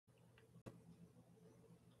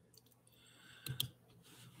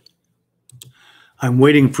I'm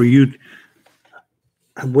waiting for you.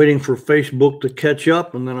 I'm waiting for Facebook to catch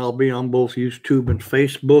up, and then I'll be on both YouTube and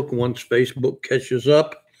Facebook once Facebook catches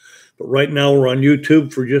up. But right now we're on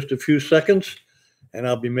YouTube for just a few seconds, and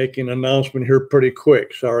I'll be making an announcement here pretty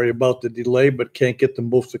quick. Sorry about the delay, but can't get them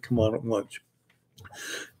both to come on at once.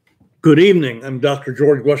 Good evening. I'm Dr.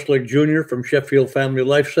 George Westlake Jr. from Sheffield Family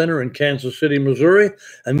Life Center in Kansas City, Missouri,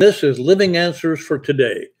 and this is Living Answers for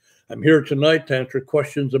Today. I'm here tonight to answer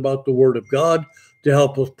questions about the Word of God, to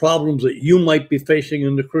help with problems that you might be facing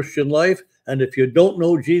in the Christian life, and if you don't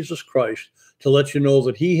know Jesus Christ, to let you know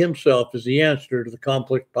that He Himself is the answer to the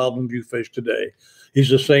complex problems you face today. He's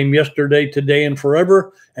the same yesterday, today, and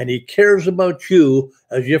forever, and He cares about you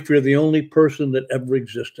as if you're the only person that ever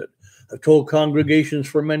existed. I've told congregations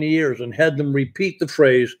for many years and had them repeat the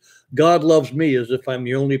phrase, God loves me, as if I'm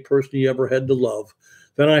the only person He ever had to love.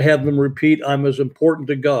 Then I have them repeat, I'm as important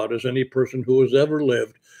to God as any person who has ever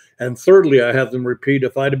lived. And thirdly, I have them repeat,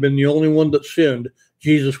 if I'd have been the only one that sinned,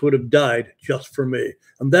 Jesus would have died just for me.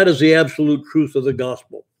 And that is the absolute truth of the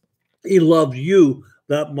gospel. He loves you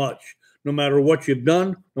that much. No matter what you've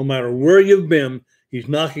done, no matter where you've been, He's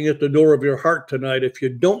knocking at the door of your heart tonight if you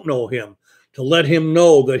don't know Him, to let Him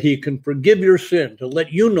know that He can forgive your sin, to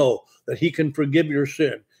let you know that He can forgive your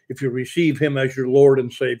sin if you receive Him as your Lord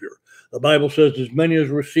and Savior. The Bible says, as many as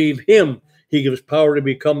receive Him, He gives power to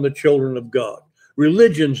become the children of God.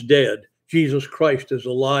 Religion's dead. Jesus Christ is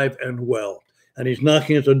alive and well, and He's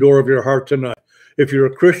knocking at the door of your heart tonight. If you're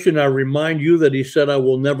a Christian, I remind you that He said, I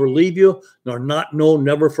will never leave you, nor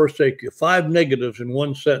never forsake you. 5 negatives in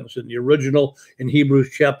one sentence in the original in Hebrews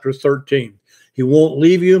chapter 13. He won't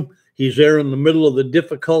leave you. He's there in the middle of the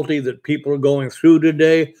difficulty that people are going through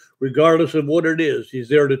today. Regardless of what it is, He's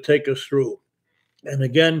there to take us through. And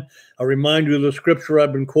again, I remind you of the scripture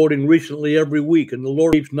I've been quoting recently every week, and the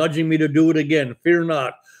Lord keeps nudging me to do it again. Fear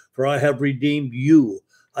not, for I have redeemed you.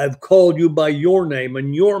 I've called you by your name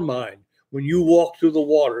and your mine. When you walk through the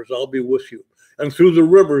waters, I'll be with you. And through the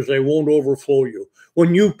rivers, they won't overflow you.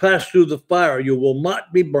 When you pass through the fire, you will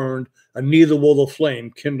not be burned, and neither will the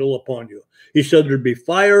flame kindle upon you. He said there'd be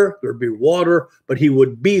fire, there'd be water, but He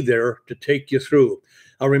would be there to take you through.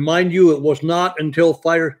 I remind you, it was not until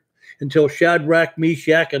Shadrach,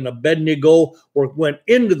 Meshach, and Abednego went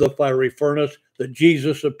into the fiery furnace that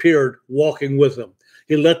Jesus appeared walking with them.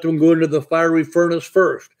 He let them go into the fiery furnace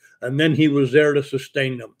first, and then He was there to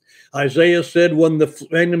sustain them. Isaiah said, when the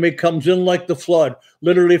enemy comes in like the flood,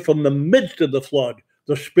 literally from the midst of the flood,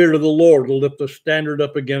 the Spirit of the Lord will lift the standard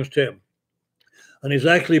up against him. And he's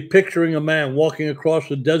actually picturing a man walking across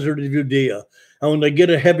the desert of Judea. And when they get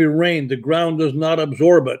a heavy rain, the ground does not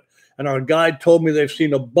absorb it. And our guide told me they've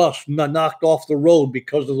seen a bus knocked off the road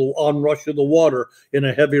because of the onrush of the water in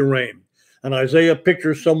a heavy rain. And Isaiah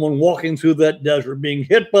pictures someone walking through that desert, being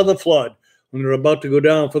hit by the flood. When they're about to go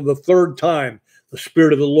down for the 3rd time, the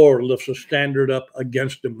Spirit of the Lord lifts a standard up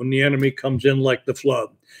against him when the enemy comes in like the flood.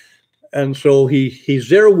 And so he's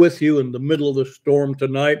there with you in the middle of the storm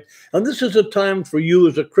tonight. And this is a time for you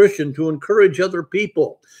as a Christian to encourage other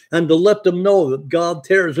people and to let them know that God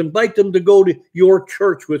cares. Invite them to go to your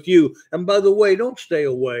church with you. And by the way, don't stay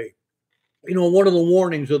away. You know, one of the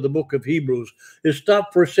warnings of the book of Hebrews is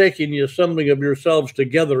stop forsaking the assembling of yourselves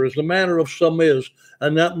together, as the manner of some is,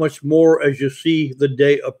 and that much more as you see the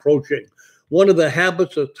day approaching. One of the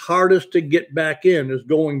habits that's hardest to get back in is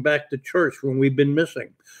going back to church when we've been missing.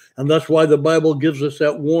 And that's why the Bible gives us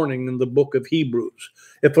that warning in the book of Hebrews.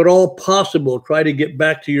 If at all possible, try to get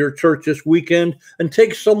back to your church this weekend and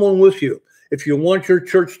take someone with you. If you want your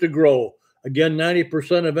church to grow, again,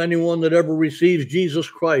 90% of anyone that ever receives Jesus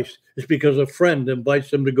Christ is because a friend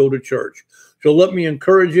invites them to go to church. So let me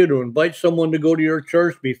encourage you to invite someone to go to your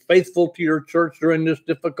church. Be faithful to your church during this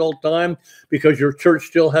difficult time, because your church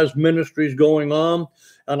still has ministries going on.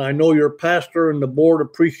 And I know your pastor and the board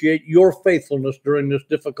appreciate your faithfulness during this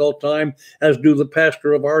difficult time, as do the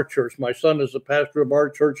pastor of our church. My son is the pastor of our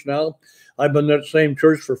church now. I've been at the same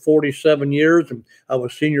church for 47 years, and I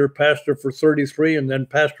was senior pastor for 33 and then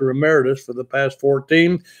pastor emeritus for the past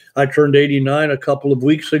 14. I turned 89 a couple of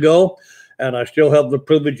weeks ago, and I still have the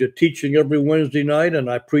privilege of teaching every Wednesday night, and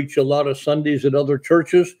I preach a lot of Sundays at other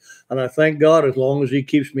churches, and I thank God as long as He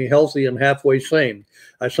keeps me healthy and halfway sane.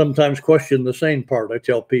 I sometimes question the sane part, I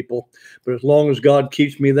tell people, but as long as God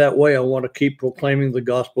keeps me that way, I want to keep proclaiming the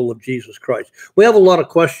gospel of Jesus Christ. We have a lot of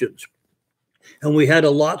questions, and we had a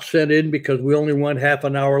lot sent in because we only went half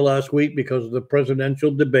an hour last week because of the presidential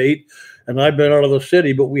debate, and I've been out of the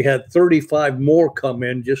city, but we had 35 more come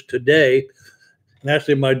in just today. And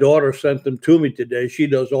actually, my daughter sent them to me today. She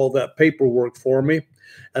does all that paperwork for me.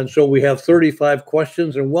 And so we have 35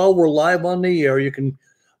 questions. And while we're live on the air,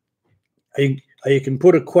 You can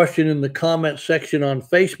put a question in the comment section on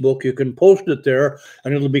Facebook. You can post it there,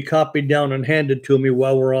 and it'll be copied down and handed to me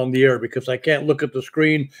while we're on the air, because I can't look at the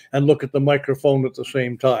screen and look at the microphone at the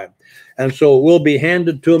same time. And so it will be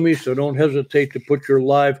handed to me, so don't hesitate to put your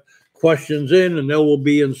live questions in, and they will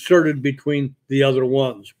be inserted between the other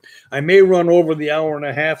ones. I may run over the hour and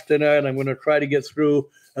a half tonight. I'm going to try to get through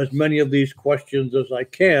as many of these questions as I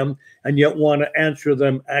can, and yet want to answer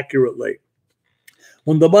them accurately.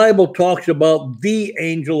 When the Bible talks about the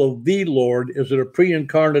angel of the Lord, is it a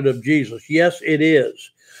pre-incarnate of Jesus? Yes, it is.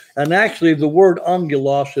 And actually, the word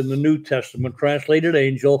angelos in the New Testament, translated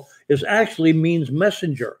angel, actually means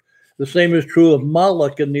messenger. The same is true of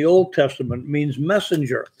Malach in the Old Testament, means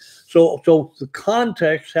messenger. So the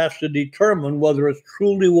context has to determine whether it's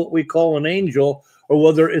truly what we call an angel or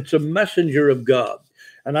whether it's a messenger of God.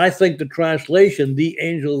 And I think the translation, the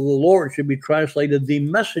angel of the Lord, should be translated the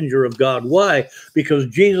messenger of God. Why? Because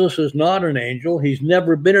Jesus is not an angel. He's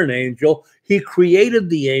never been an angel. He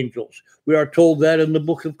created the angels. We are told that in the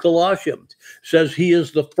book of Colossians. It says he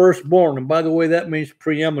is the firstborn. And by the way, that means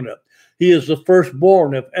preeminent. He is the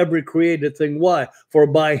firstborn of every created thing. Why? For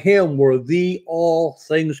by him were all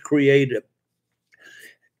things created.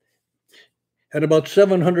 And about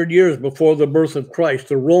 700 years before the birth of Christ,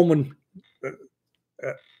 the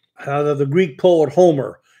Greek poet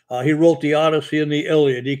Homer, he wrote the Odyssey and the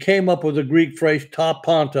Iliad. He came up with the Greek phrase ta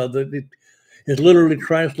panta, that is literally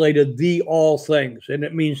translated the all things, and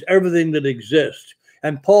it means everything that exists.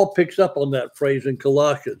 And Paul picks up on that phrase in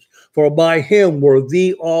Colossians. For by him were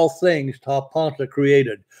all things, ta panta,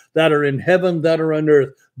 created, that are in heaven, that are on earth,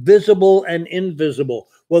 visible and invisible,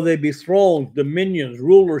 whether they be thrones, dominions,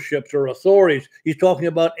 rulerships, or authorities. He's talking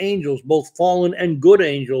about angels, both fallen and good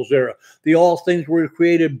angels there. The all things were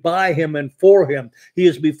created by him and for him. He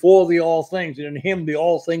is before the all things, and in him the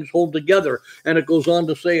all things hold together. And it goes on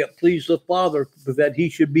to say, it pleased the Father that he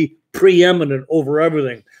should be preeminent over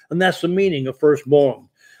everything. And that's the meaning of firstborn.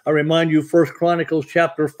 I remind you, 1 Chronicles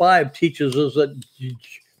chapter 5 teaches us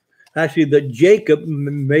that Jacob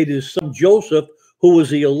made his son Joseph, who was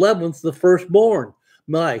the 11th, the firstborn.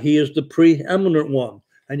 He is the preeminent one.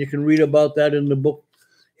 And you can read about that in the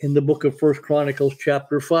book of 1 Chronicles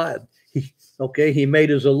chapter 5. He made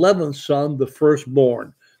his 11th son the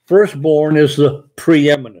firstborn. Firstborn is the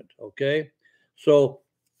preeminent, okay? So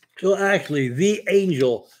actually, the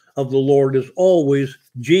angel of the Lord is always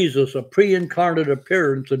Jesus, a pre-incarnate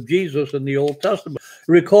appearance of Jesus in the Old Testament.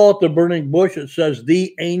 Recall at the burning bush, it says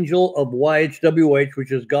the angel of YHWH,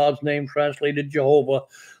 which is God's name translated Jehovah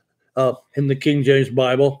in the King James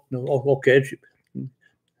Bible. Okay,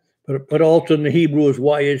 but also in the Hebrew is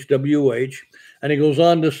YHWH. And he goes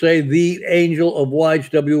on to say, the angel of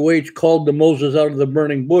YHWH called to Moses out of the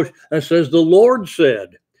burning bush, and says, the Lord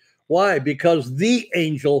said. Why? Because the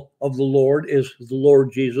angel of the Lord is the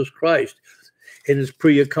Lord Jesus Christ in his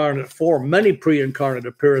pre-incarnate form. Many pre-incarnate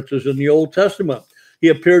appearances in the Old Testament. He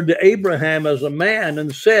appeared to Abraham as a man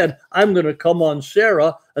and said, I'm going to come on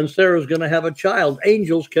Sarah, and Sarah's going to have a child.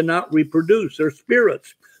 Angels cannot reproduce. They're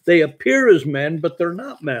spirits. They appear as men, but they're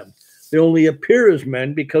not men. They only appear as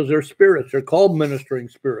men because they're spirits. They're called ministering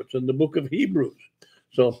spirits in the book of Hebrews.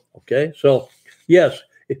 So yes,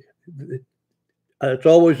 it's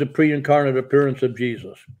always a pre-incarnate appearance of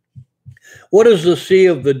Jesus. What is the sea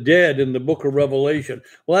of the dead in the book of Revelation?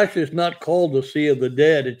 Well, actually, it's not called the sea of the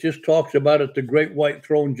dead. It just talks about it, the great white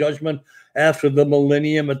throne judgment after the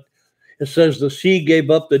millennium. It says the sea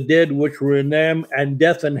gave up the dead which were in them, and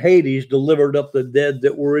death and Hades delivered up the dead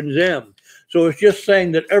that were in them. So it's just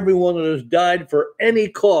saying that everyone that has died for any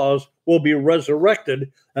cause will be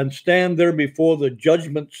resurrected and stand there before the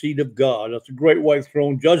judgment seat of God. That's a great white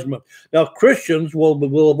throne judgment. Now, Christians will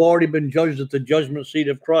have already been judged at the judgment seat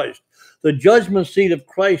of Christ. The judgment seat of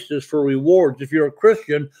Christ is for rewards. If you're a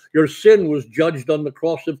Christian, your sin was judged on the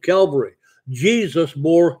cross of Calvary. Jesus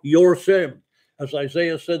bore your sin. As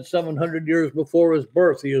Isaiah said 700 years before his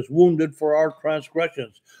birth, he is wounded for our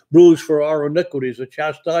transgressions, bruised for our iniquities. The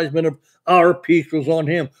chastisement of our peace was on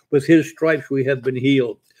him. With his stripes we have been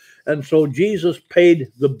healed. And so Jesus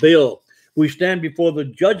paid the bill. We stand before the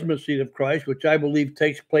judgment seat of Christ, which I believe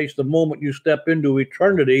takes place the moment you step into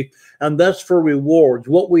eternity, and that's for rewards,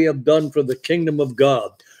 what we have done for the kingdom of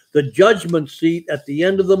God. The judgment seat at the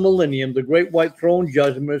end of the millennium, the great white throne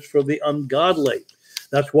judgment, is for the ungodly.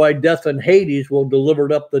 That's why death and Hades will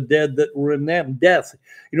deliver up the dead that were in them. Death,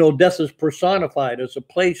 death is personified as a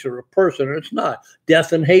place or a person, and it's not.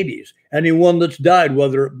 Death and Hades. Anyone that's died,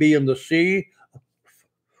 whether it be in the sea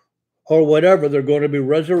or whatever, they're going to be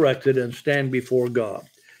resurrected and stand before God.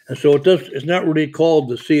 And so it's not really called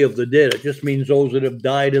the Sea of the Dead. It just means those that have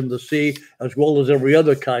died in the sea, as well as every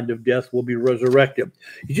other kind of death, will be resurrected.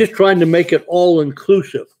 He's just trying to make it all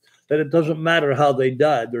inclusive, that it doesn't matter how they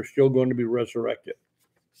died, they're still going to be resurrected.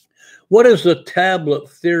 What is the tablet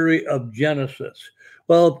theory of Genesis?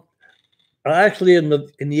 Well, actually, in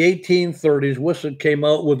the 1830s, Westlake came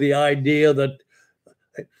out with the idea that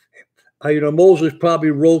Moses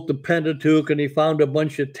probably wrote the Pentateuch, and he found a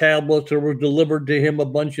bunch of tablets, or were delivered to him a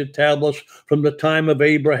bunch of tablets from the time of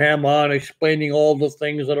Abraham on, explaining all the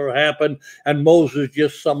things that have happened, and Moses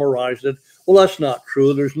just summarized it. Well, that's not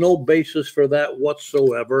true. There's no basis for that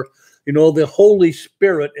whatsoever. The Holy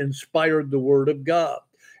Spirit inspired the Word of God.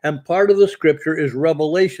 And part of the scripture is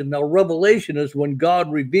revelation. Now, revelation is when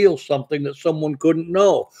God reveals something that someone couldn't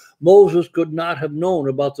know. Moses could not have known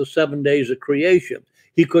about the 7 days of creation.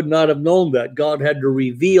 He could not have known that. God had to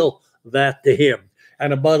reveal that to him,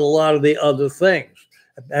 and about a lot of the other things.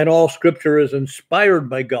 And all scripture is inspired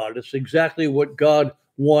by God. It's exactly what God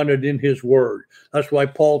wanted in his word. That's why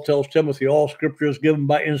Paul tells Timothy, all scripture is given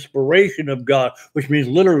by inspiration of God, which means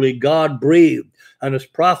literally God breathed, and is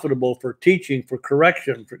profitable for teaching, for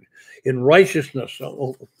correction, in righteousness,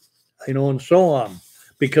 and so on,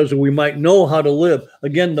 because we might know how to live.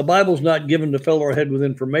 Again, the Bible's not given to fill our head with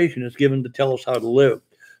information. It's given to tell us how to live.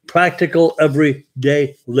 Practical,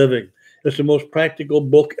 everyday living. It's the most practical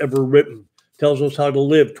book ever written. It tells us how to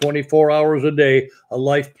live 24 hours a day, a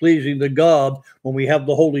life pleasing to God, when we have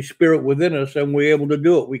the Holy Spirit within us and we're able to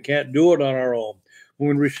do it. We can't do it on our own.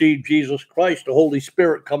 When we receive Jesus Christ, the Holy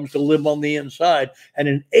Spirit comes to live on the inside and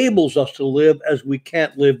enables us to live as we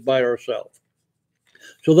can't live by ourselves.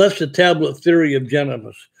 So that's the tablet theory of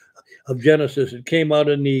Genesis. It came out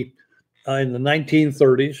in the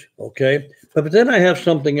 1930s, okay? But then I have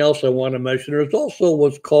something else I want to mention. There's also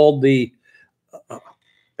what's called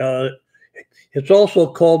it's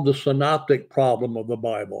also called the synoptic problem of the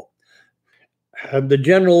Bible. The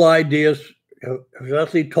general ideas is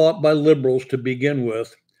actually taught by liberals to begin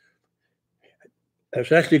with.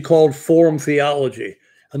 It's actually called form theology.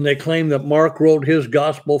 And they claim that Mark wrote his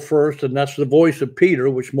gospel first, and that's the voice of Peter,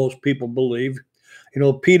 which most people believe.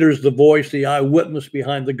 Peter's the voice, the eyewitness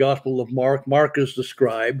behind the gospel of Mark. Mark is the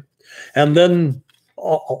scribe. And then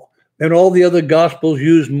all the other gospels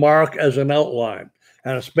use Mark as an outline.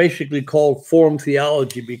 And it's basically called form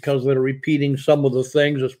theology because they're repeating some of the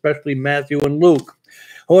things, especially Matthew and Luke.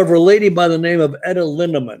 However, a lady by the name of Etta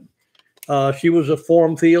Lindemann, she was a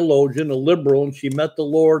form theologian, a liberal, and she met the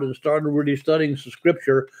Lord and started really studying the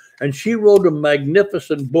scripture. And she wrote a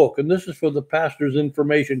magnificent book, and this is for the pastor's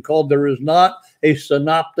information, called There Is Not a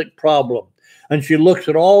Synoptic Problem. And she looks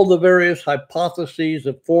at all the various hypotheses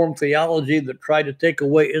of form theology that try to take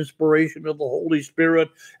away inspiration of the Holy Spirit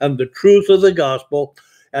and the truth of the gospel,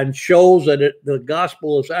 and shows that the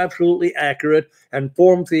gospel is absolutely accurate, and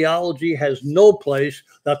form theology has no place,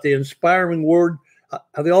 that the inspiring word.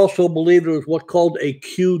 They also believed it was what's called a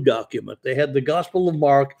Q document. They had the Gospel of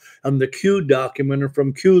Mark and the Q document, and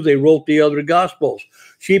from Q they wrote the other Gospels.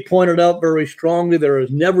 She pointed out very strongly there has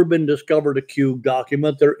never been discovered a Q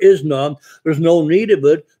document. There is none. There's no need of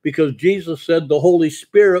it, because Jesus said the Holy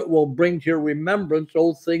Spirit will bring to your remembrance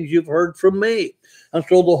those things you've heard from me. And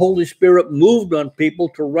so the Holy Spirit moved on people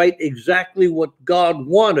to write exactly what God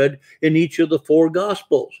wanted in each of the four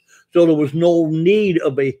Gospels. So there was no need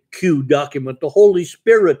of a Q document. The Holy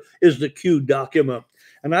Spirit is the Q document.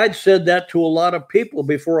 And I'd said that to a lot of people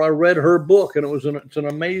before I read her book, and it's an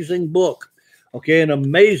amazing book. Okay, an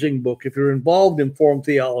amazing book. If you're involved in form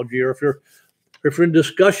theology, or if you're in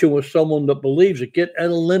discussion with someone that believes it, get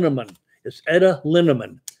Etta Lindemann. It's Etta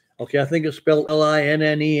Lindemann. Okay, I think it's spelled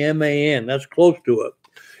Linneman. That's close to it.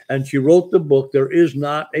 And she wrote the book, There Is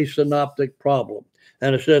Not a Synoptic Problem.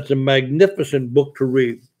 And it's a magnificent book to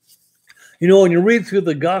read. When you read through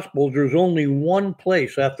the Gospels, there's only one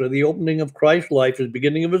place after the opening of Christ's life, his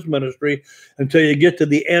beginning of his ministry, until you get to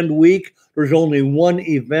the end week. There's only one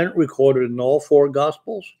event recorded in all four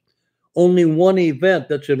Gospels. Only one event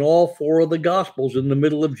that's in all four of the Gospels in the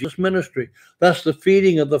middle of Jesus' ministry. That's the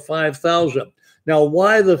feeding of the 5,000. Now,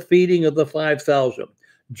 why the feeding of the 5,000?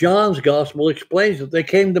 John's Gospel explains that they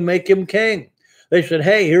came to make him king. They said,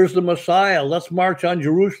 hey, here's the Messiah. Let's march on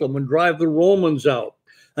Jerusalem and drive the Romans out.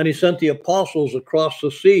 And he sent the apostles across the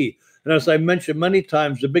sea. And as I mentioned many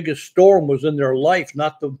times, the biggest storm was in their life,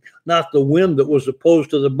 not the wind that was opposed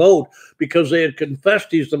to the boat, because they had confessed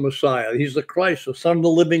he's the Messiah. He's the Christ, the Son of the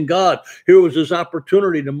living God. Here was his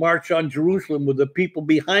opportunity to march on Jerusalem with the people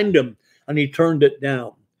behind him, and he turned it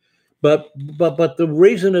down. But the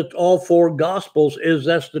reason it's all four gospels is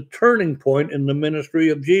that's the turning point in the ministry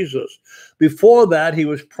of Jesus. Before that, he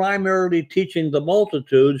was primarily teaching the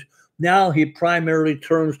multitudes. Now he primarily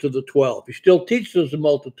turns to the 12. He still teaches the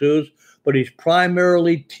multitudes, but he's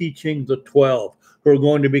primarily teaching the 12 who are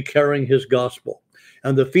going to be carrying his gospel.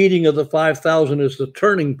 And the feeding of the 5,000 is the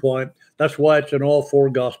turning point. That's why it's in all four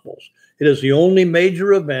gospels. It is the only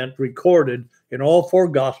major event recorded in all four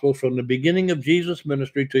gospels from the beginning of Jesus'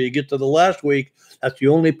 ministry till you get to the last week. That's the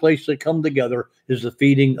only place they come together, is the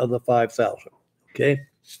feeding of the 5,000. Okay.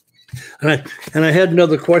 And I had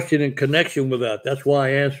another question in connection with that. That's why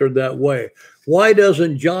I answered that way. Why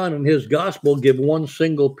doesn't John in his gospel give one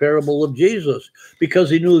single parable of Jesus? Because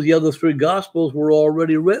he knew the other three gospels were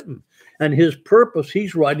already written. And his purpose,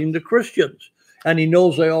 he's writing to Christians. And he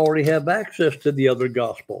knows they already have access to the other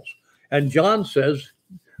gospels. And John says,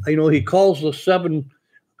 he calls the seven,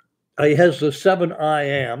 he has the 7 I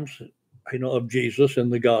ams, of Jesus in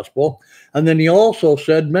the gospel. And then he also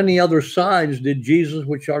said many other signs did Jesus,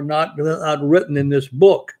 which are not written in this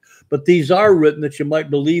book. But these are written that you might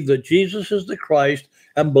believe that Jesus is the Christ,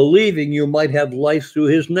 and believing you might have life through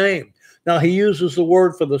his name. Now, he uses the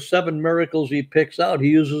word for the 7 miracles he picks out. He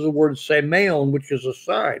uses the word semeon, which is a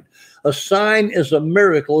sign. A sign is a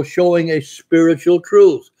miracle showing a spiritual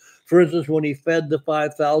truth. For instance, when he fed the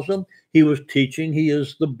 5,000, he was teaching he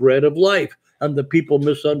is the bread of life. And the people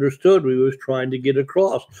misunderstood what he was trying to get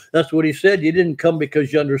across. That's what he said. You didn't come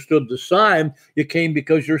because you understood the sign. You came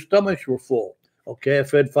because your stomachs were full. Okay, I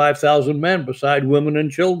fed 5,000 men beside women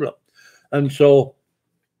and children. And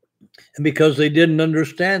because they didn't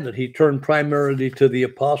understand it, he turned primarily to the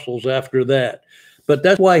apostles after that. But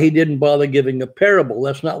that's why he didn't bother giving a parable.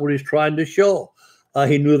 That's not what he's trying to show.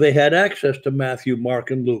 He knew they had access to Matthew,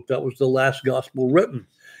 Mark, and Luke. That was the last gospel written.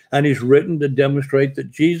 And he's written to demonstrate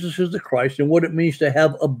that Jesus is the Christ and what it means to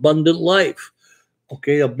have abundant life.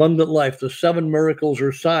 Okay, abundant life. The 7 miracles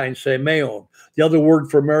are signs, semeon. The other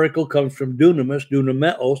word for miracle comes from dunamis,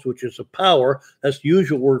 dunameos, which is a power. That's the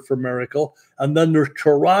usual word for miracle. And then there's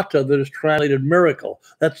terata, that is translated miracle.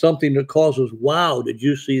 That's something that causes, wow, did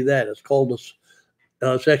you see that?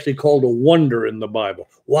 It's actually called a wonder in the Bible.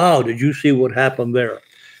 Wow, did you see what happened there?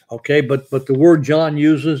 Okay, but the word John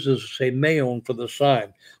uses is semeon for the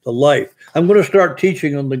sign, the life. I'm going to start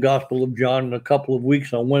teaching on the Gospel of John in a couple of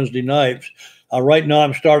weeks on Wednesday nights. Right now,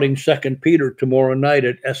 I'm starting 2 Peter tomorrow night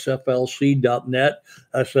at sflc.net.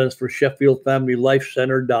 That stands for Sheffield Family Life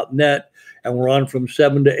Center.net. And we're on from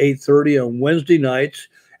 7 to 8:30 on Wednesday nights.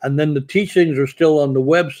 And then the teachings are still on the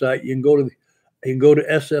website. You can go to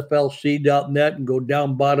sflc.net and go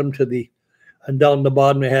down bottom and down the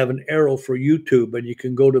bottom they have an arrow for YouTube, and you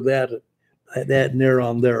can go to that and there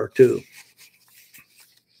on there too.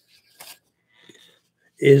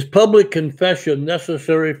 Is public confession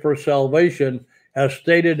necessary for salvation, as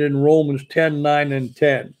stated in Romans 10:9 and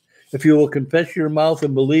 10? If you will confess your mouth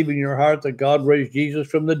and believe in your heart that God raised Jesus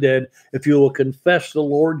from the dead, if you will confess the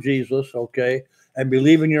Lord Jesus, okay, and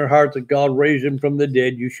believe in your heart that God raised him from the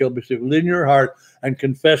dead, you shall be saved. Believe in your heart and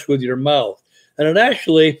confess with your mouth. And it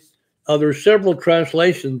actually, there's several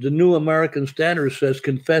translations. The New American Standard says,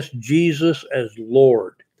 confess Jesus as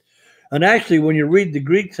Lord. And actually, when you read the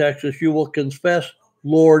Greek text, you will confess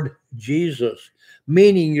Lord Jesus,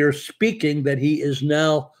 meaning you're speaking that he is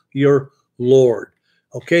now your Lord.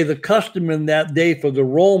 Okay, the custom in that day for the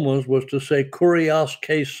Romans was to say Kurios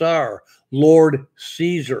Caesar, Lord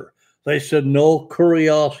Caesar. They said, no,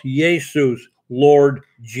 Kurios Jesus, Lord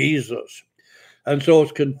Jesus. And so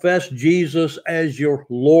it's confess Jesus as your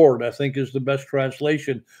Lord, I think is the best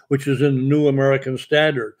translation, which is in the New American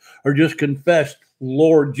Standard. Or just confess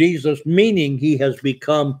Lord Jesus, meaning he has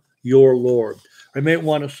become your Lord. I may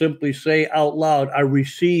want to simply say out loud, I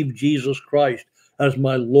receive Jesus Christ as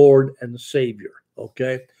my Lord and Savior.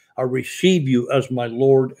 Okay? I receive you as my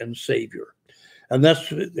Lord and Savior. And that's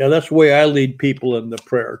the way I lead people in the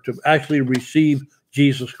prayer, to actually receive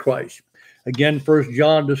Jesus Christ. Again, 1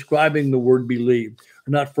 John describing the word believe,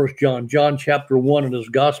 or not 1 John, John chapter 1 in his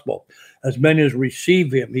gospel. As many as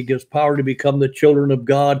receive him, he gives power to become the children of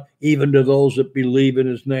God, even to those that believe in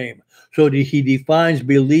his name. So he defines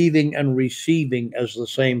believing and receiving as the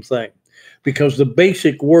same thing, because the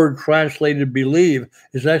basic word translated believe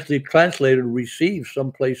is actually translated receive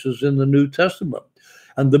some places in the New Testament.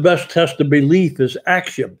 And the best test of belief is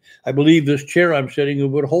action. I believe this chair I'm sitting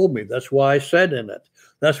in would hold me. That's why I sat in it.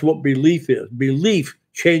 That's what belief is. Belief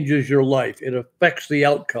changes your life. It affects the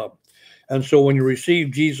outcome. And so when you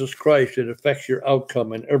receive Jesus Christ, it affects your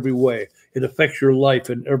outcome in every way. It affects your life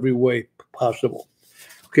in every way possible.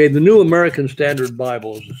 Okay, the New American Standard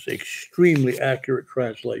Bible is an extremely accurate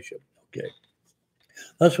translation. Okay.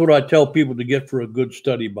 That's what I tell people to get for a good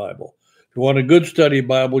study Bible. If you want a good study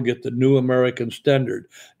Bible, get the New American Standard.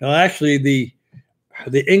 Now, actually, the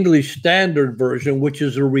English Standard Version, which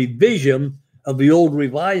is a revision of the old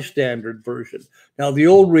Revised Standard Version. Now, the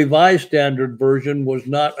old Revised Standard Version was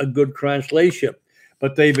not a good translation,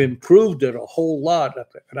 but they've improved it a whole lot,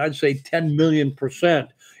 and I'd say 10 million%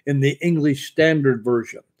 in the English Standard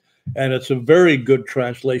Version. And it's a very good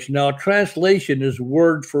translation. Now, a translation is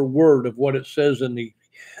word for word of what it says in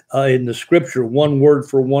the scripture, one word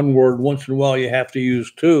for one word. Once in a while, you have to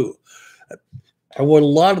use two. And what a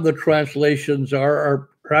lot of the translations are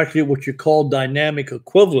actually what you call dynamic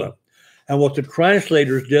equivalent. And what the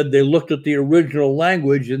translators did, they looked at the original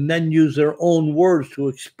language and then used their own words to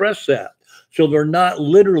express that. So they're not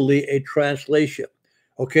literally a translation.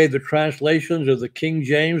 Okay, the translations are the King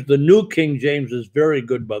James. The New King James is very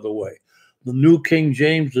good, by the way. The New King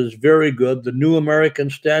James is very good. The New American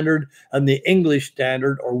Standard and the English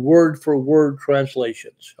Standard are word-for-word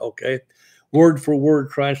translations, okay?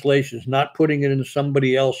 Word-for-word translations, not putting it in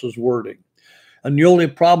somebody else's wording. And the only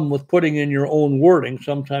problem with putting in your own wording,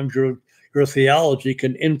 sometimes your theology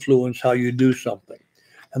can influence how you do something.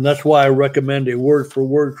 And that's why I recommend a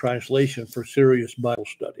word-for-word translation for serious Bible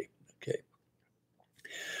study.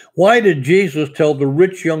 Why did Jesus tell the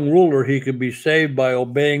rich young ruler he could be saved by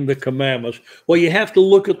obeying the commandments? Well, you have to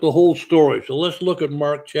look at the whole story. So let's look at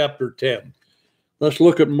Mark chapter 10. Let's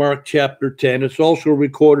look at Mark chapter 10. It's also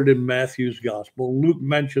recorded in Matthew's gospel. Luke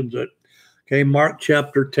mentions it. Okay, Mark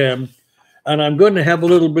chapter 10. And I'm going to have a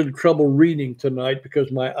little bit of trouble reading tonight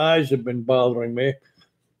because my eyes have been bothering me.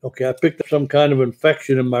 Okay, I picked up some kind of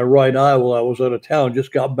infection in my right eye while I was out of town.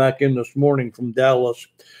 Just got back in this morning from Dallas.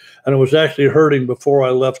 And it was actually hurting before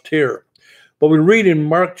I left here. But we read in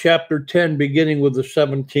Mark chapter 10, beginning with the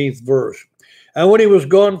 17th verse. And when he was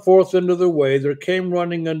gone forth into the way, there came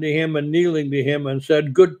running unto him and kneeling to him and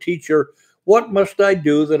said, Good teacher, what must I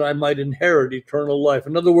do that I might inherit eternal life?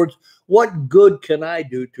 In other words, what good can I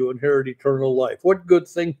do to inherit eternal life? What good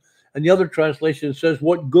thing? And the other translation says,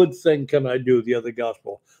 What good thing can I do, the other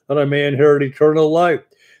gospel, that I may inherit eternal life?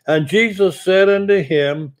 And Jesus said unto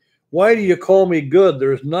him, Why do you call me good?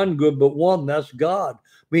 There's none good but one, that's God.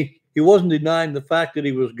 I mean, he wasn't denying the fact that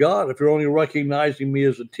he was God. If you're only recognizing me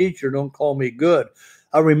as a teacher, don't call me good.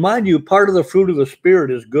 I remind you, part of the fruit of the Spirit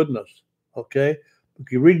is goodness, okay?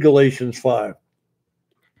 If you read Galatians 5,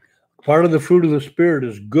 part of the fruit of the Spirit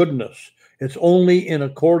is goodness. It's only in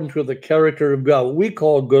accordance with the character of God. What we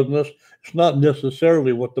call goodness, it's not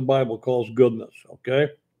necessarily what the Bible calls goodness, okay?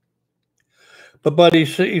 But I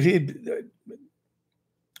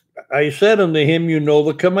said unto him, You know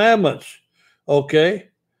the commandments, okay?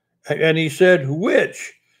 And he said,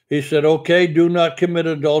 Which? He said, okay, do not commit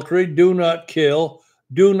adultery, do not kill,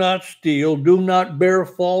 do not steal, do not bear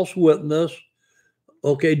false witness,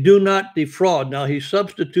 okay, do not defraud. Now he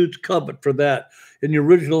substitutes covet for that. In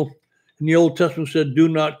the Old Testament said, do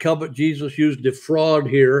not covet. Jesus used defraud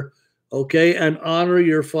here, okay, and honor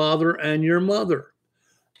your father and your mother.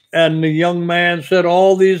 And the young man said,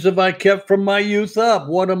 All these have I kept from my youth up.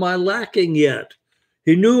 What am I lacking yet?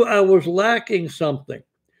 He knew I was lacking something.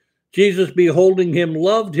 Jesus, beholding him,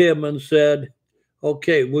 loved him and said,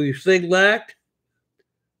 Okay, will you say lacked?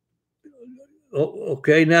 Oh,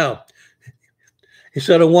 okay, now, he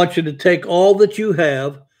said, I want you to take all that you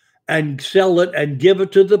have and sell it and give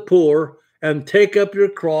it to the poor and take up your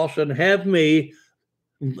cross and have me.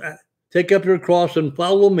 Take up your cross and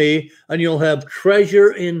follow me, and you'll have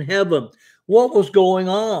treasure in heaven. What was going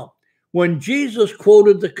on? When Jesus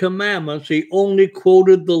quoted the commandments, he only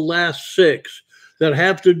quoted the last 6 that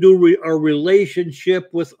have to do with our relationship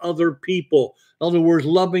with other people. In other words,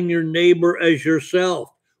 loving your neighbor as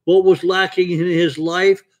yourself. What was lacking in his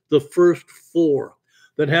life? The first 4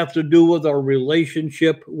 that have to do with our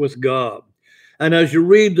relationship with God. And as you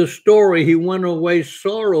read the story, he went away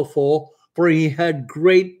sorrowful, for he had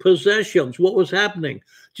great possessions. What was happening?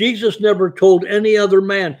 Jesus never told any other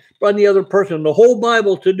man, any other person in the whole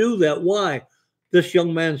Bible to do that. Why? This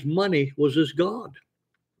young man's money was his God.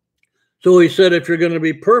 So he said, if you're going to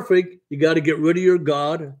be perfect, you got to get rid of your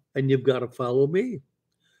God and you've got to follow me.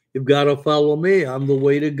 You've got to follow me. I'm the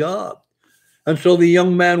way to God. And so the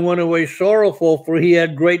young man went away sorrowful, for he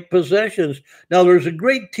had great possessions. Now there's a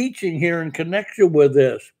great teaching here in connection with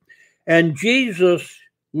this. And Jesus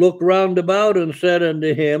looked round about and said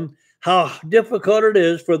unto him, How difficult it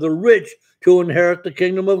is for the rich to inherit the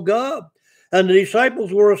kingdom of God. And the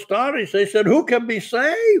disciples were astonished. They said, Who can be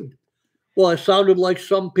saved? Well, it sounded like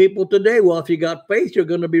some people today. Well, if you got faith, you're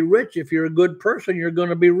going to be rich. If you're a good person, you're going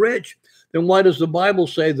to be rich. Then why does the Bible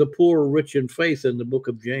say the poor are rich in faith in the book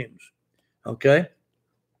of James? Okay.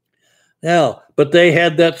 Now, but they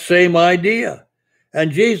had that same idea. And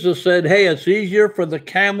Jesus said, hey, it's easier for the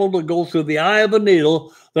camel to go through the eye of a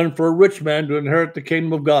needle than for a rich man to inherit the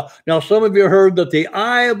kingdom of God. Now, some of you heard that the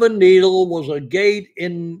eye of a needle was a gate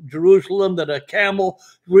in Jerusalem that a camel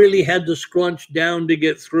really had to scrunch down to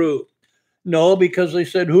get through. No, because they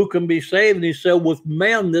said, who can be saved? And he said, with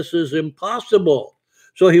men, this is impossible.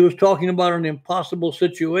 So he was talking about an impossible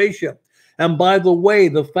situation. And by the way,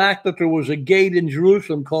 the fact that there was a gate in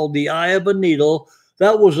Jerusalem called the Eye of a Needle,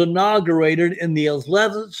 that was inaugurated in the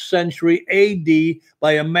 11th century AD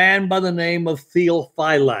by a man by the name of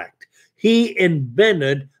Theophylact. He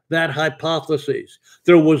invented that hypothesis.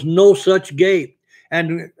 There was no such gate.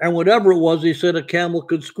 And whatever it was, he said a camel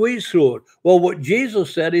could squeeze through it. Well, what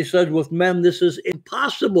Jesus said, he said, with men, this is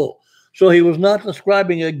impossible. So he was not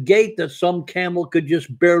describing a gate that some camel could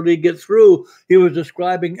just barely get through. He was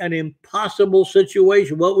describing an impossible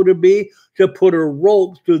situation. What would it be? To put a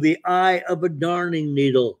rope through the eye of a darning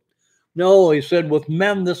needle. No, he said, with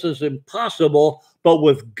men, this is impossible, but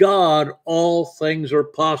with God, all things are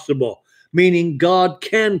possible. Meaning God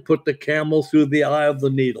can put the camel through the eye of the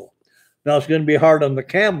needle. Now, it's going to be hard on the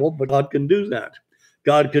camel, but God can do that.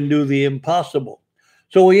 God can do the impossible.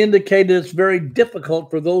 So he indicated it's very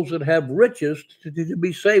difficult for those that have riches to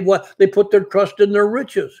be saved. What? They put their trust in their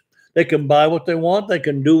riches. They can buy what they want. They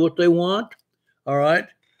can do what they want. All right?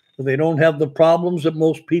 So they don't have the problems that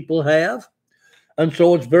most people have. And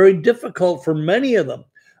so it's very difficult for many of them.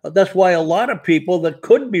 That's why a lot of people that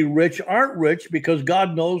could be rich aren't rich, because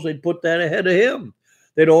God knows they'd put that ahead of him.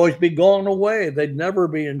 They'd always be going away. They'd never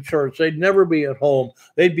be in church. They'd never be at home.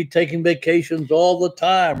 They'd be taking vacations all the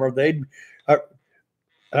time, or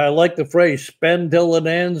I like the phrase, spend till it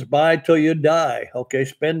ends, buy till you die. Okay,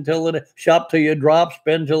 shop till you drop,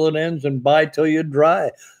 spend till it ends, and buy till you dry.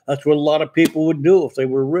 That's what a lot of people would do if they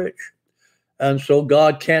were rich. And so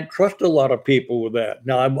God can't trust a lot of people with that.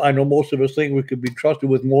 Now, I know most of us think we could be trusted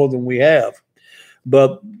with more than we have.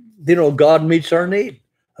 But, God meets our need.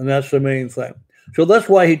 And that's the main thing. So that's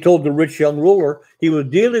why he told the rich young ruler he was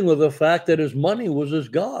dealing with the fact that his money was his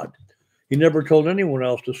God. He never told anyone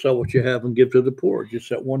else to sell what you have and give to the poor. Just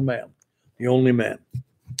that one man, the only man.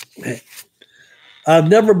 I've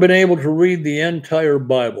never been able to read the entire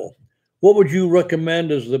Bible. What would you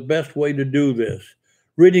recommend as the best way to do this?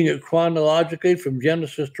 Reading it chronologically from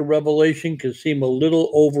Genesis to Revelation can seem a little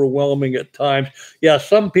overwhelming at times. Yeah,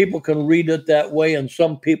 some people can read it that way, and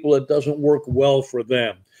some people it doesn't work well for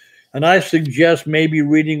them. And I suggest maybe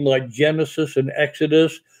reading like Genesis and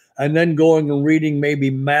Exodus, and then going and reading maybe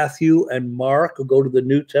Matthew and Mark, or go to the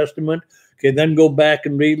New Testament. Okay, then go back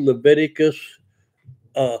and read Leviticus,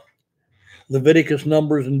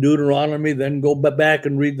 Numbers, and Deuteronomy. Then go back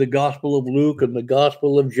and read the Gospel of Luke and the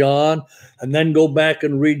Gospel of John, and then go back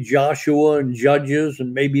and read Joshua and Judges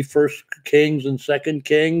and maybe First Kings and Second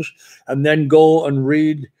Kings, and then go and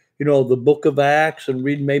read the book of Acts, and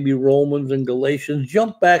read maybe Romans and Galatians.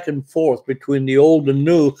 Jump back and forth between the old and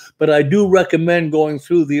new, but I do recommend going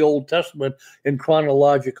through the Old Testament in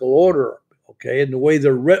chronological order, okay, and the way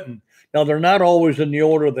they're written. Now, they're not always in the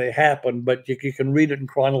order they happen, but you can read it in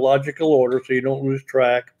chronological order so you don't lose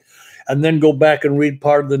track. And then go back and read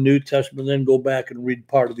part of the New Testament, then go back and read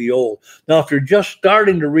part of the Old. Now, if you're just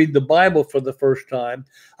starting to read the Bible for the first time,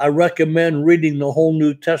 I recommend reading the whole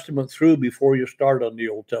New Testament through before you start on the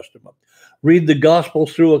Old Testament. Read the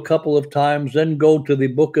Gospels through a couple of times, then go to the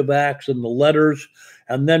book of Acts and the letters,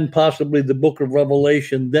 and then possibly the book of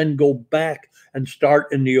Revelation, then go back and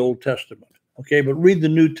start in the Old Testament. Okay, but read the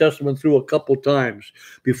New Testament through a couple times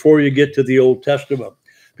before you get to the Old Testament.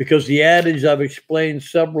 Because the adage I've explained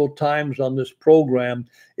several times on this program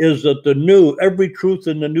is that every truth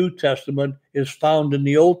in the New Testament is found in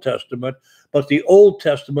the Old Testament, but the Old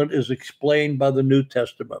Testament is explained by the New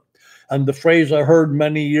Testament. And the phrase I heard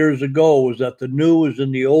many years ago was that the new is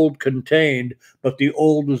in the old contained, but the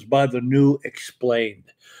old is by the new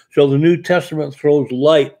explained. So the New Testament throws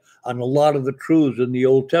light on a lot of the truths in the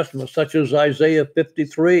Old Testament, such as Isaiah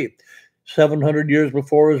 53. 700 years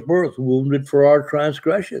before his birth, wounded for our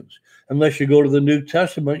transgressions. Unless you go to the New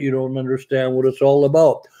Testament, you don't understand what it's all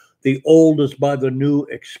about. The old is by the new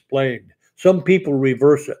explained. Some people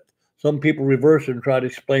reverse it. Some people reverse it and try to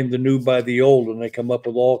explain the new by the old, and they come up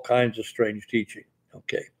with all kinds of strange teaching.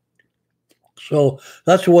 Okay. So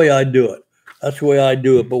that's the way I do it. That's the way I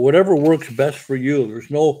do it. But whatever works best for you,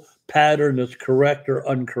 there's no pattern that's correct or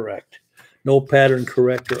incorrect. No pattern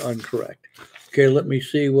correct or incorrect. Okay, let me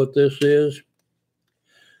see what this is.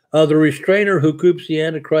 The restrainer who keeps the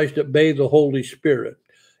Antichrist at bay, the Holy Spirit.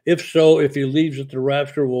 If so, if he leaves at the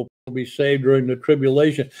rapture, will be saved during the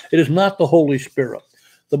tribulation. It is not the Holy Spirit.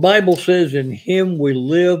 The Bible says in him we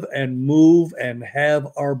live and move and have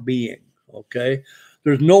our being. Okay.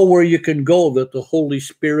 There's nowhere you can go that the Holy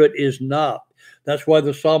Spirit is not. That's why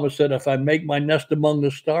the psalmist said, if I make my nest among the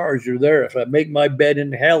stars, you're there. If I make my bed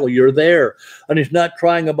in hell, you're there. And he's not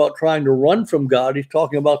trying to run from God. He's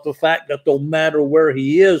talking about the fact that no matter where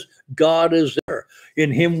he is, God is there. In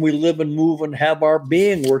him we live and move and have our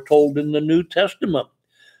being, we're told in the New Testament.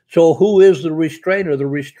 So who is the restrainer? The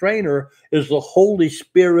restrainer is the Holy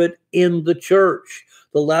Spirit in the church.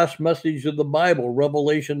 The last message of the Bible,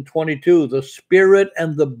 Revelation 22, the Spirit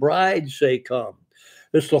and the bride say come.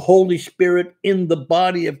 It's the Holy Spirit in the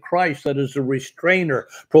body of Christ that is the restrainer,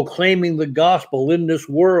 proclaiming the gospel in this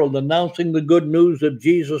world, announcing the good news of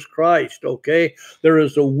Jesus Christ, okay? There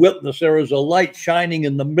is a witness, there is a light shining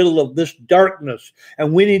in the middle of this darkness,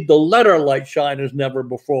 and we need to let our light shine as never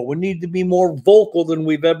before. We need to be more vocal than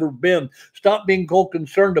we've ever been. Stop being so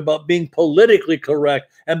concerned about being politically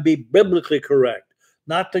correct and be biblically correct.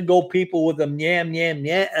 Not to go people with a yam, yam,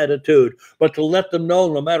 yam attitude, but to let them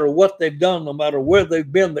know no matter what they've done, no matter where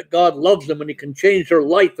they've been, that God loves them and he can change their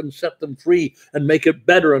life and set them free and make it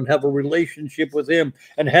better and have a relationship with him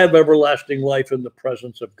and have everlasting life in the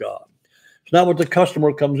presence of God. It's not what the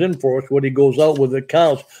customer comes in for, it's what he goes out with that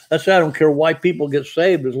counts. That's why I don't care why people get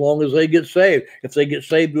saved as long as they get saved. If they get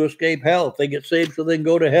saved to escape hell, if they get saved so they can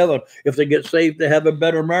go to heaven, if they get saved to have a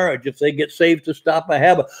better marriage, if they get saved to stop a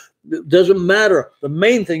habit, it doesn't matter. The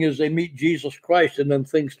main thing is they meet Jesus Christ and then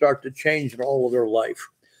things start to change in all of their life.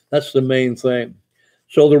 That's the main thing.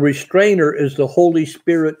 So the restrainer is the Holy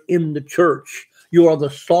Spirit in the church. You are the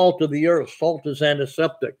salt of the earth. Salt is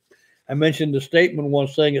antiseptic. I mentioned the statement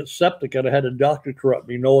once saying it's septic, and I had a doctor correct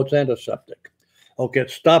me. No, it's antiseptic. Okay,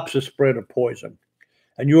 it stops the spread of poison.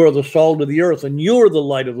 And you are the salt of the earth, and you are the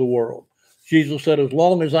light of the world. Jesus said, as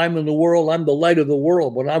long as I'm in the world, I'm the light of the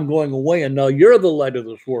world, but I'm going away, and now you're the light of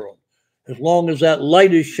this world. As long as that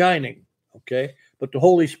light is shining, okay? But the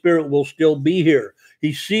Holy Spirit will still be here.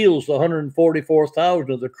 He seals the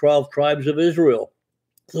 144,000 of the 12 tribes of Israel.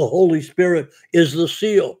 The Holy Spirit is the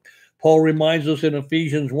seal. Paul reminds us in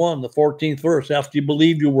Ephesians 1, the 14th verse, after you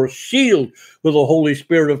believe you were sealed with the Holy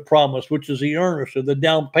Spirit of promise, which is the earnest of the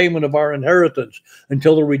down payment of our inheritance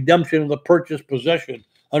until the redemption of the purchased possession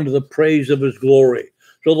under the praise of his glory.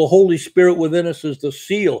 So the Holy Spirit within us is the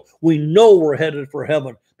seal. We know we're headed for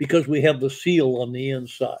heaven because we have the seal on the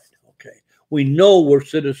inside. Okay. We know we're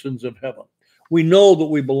citizens of heaven. We know that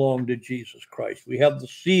we belong to Jesus Christ. We have the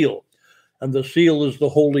seal, and the seal is the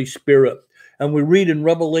Holy Spirit. And we read in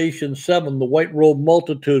Revelation 7, the white robed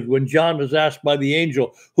multitude, when John is asked by the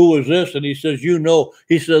angel, who is this? And he says, you know,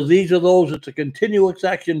 he says, these are those, it's a continuous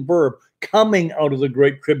action verb, coming out of the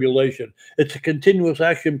great tribulation. It's a continuous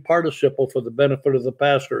action participle for the benefit of the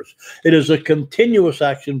pastors. It is a continuous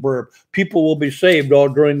action verb. People will be saved all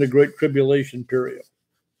during the great tribulation period.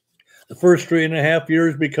 The first 3.5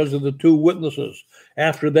 years because of the two witnesses.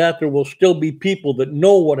 After that, there will still be people that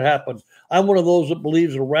know what happened. I'm one of those that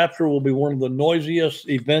believes the rapture will be one of the noisiest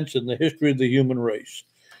events in the history of the human race.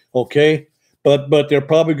 Okay? But they're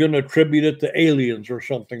probably going to attribute it to aliens or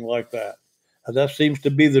something like that. And that seems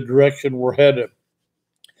to be the direction we're headed.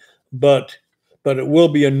 But it will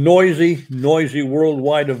be a noisy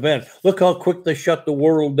worldwide event. Look how quick they shut the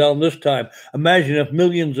world down this time. Imagine if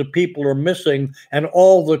millions of people are missing and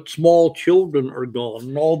all the small children are gone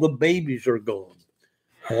and all the babies are gone.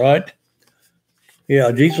 All right?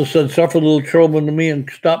 Yeah, Jesus said, suffer little children to me and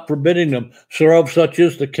stop forbidding them. For of such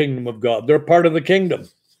is the kingdom of God. They're part of the kingdom.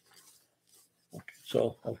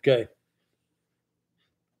 So, okay.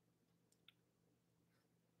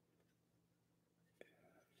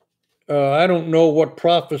 I don't know what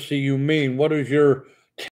prophecy you mean. What is your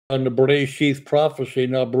take on the Bereshith prophecy?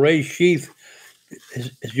 Now, Bereshith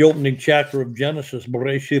is the opening chapter of Genesis.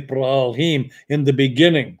 Bereshith bara Elohim, in the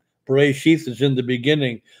beginning. Bereshith is in the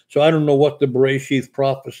beginning. So I don't know what the Bereshith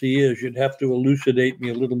prophecy is. You'd have to elucidate me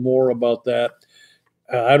a little more about that.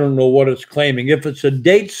 I don't know what it's claiming. If it's a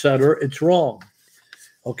date setter, it's wrong.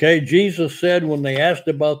 Okay, Jesus said when they asked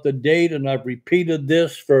about the date, and I've repeated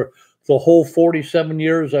this for the whole 47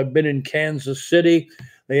 years I've been in Kansas City,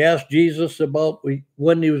 they asked Jesus about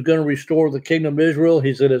when he was going to restore the kingdom of Israel.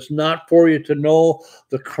 He said, it's not for you to know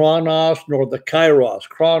the chronos nor the kairos.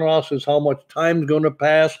 Chronos is how much time is going to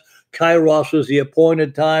pass. Kairos is the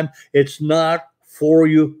appointed time. It's not for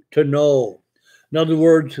you to know. In other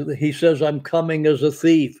words, he says, I'm coming as a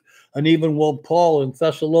thief. And even when Paul in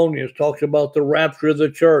Thessalonians talks about the rapture of the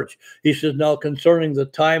church, he says, now concerning the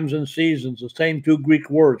times and seasons, the same two Greek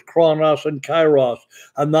words, chronos and kairos,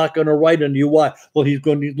 I'm not going to write unto you. Why? Well,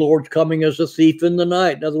 the Lord's coming as a thief in the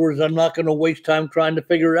night. In other words, I'm not going to waste time trying to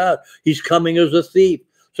figure it out. He's coming as a thief.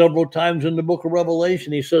 Several times in the book of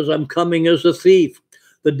Revelation, he says, I'm coming as a thief.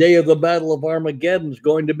 The day of the battle of Armageddon is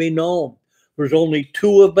going to be known. There's only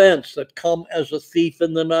two events that come as a thief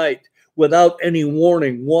in the night without any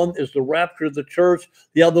warning. One is the rapture of the church.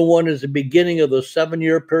 The other one is the beginning of the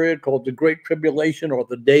 7-year period called the Great Tribulation, or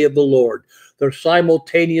the Day of the Lord. They're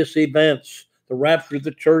simultaneous events, the rapture of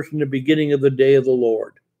the church and the beginning of the Day of the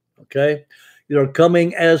Lord. Okay? You're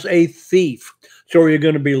coming as a thief. So are you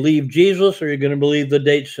going to believe Jesus, or are you going to believe the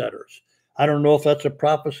date setters? I don't know if that's a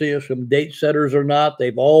prophecy of some date setters or not.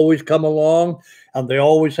 They've always come along, and they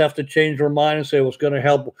always have to change their mind and say, well, it's going to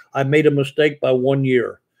help. I made a mistake by 1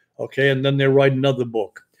 year. Okay, and then they write another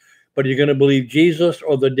book. But you're going to believe Jesus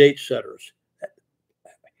or the date setters.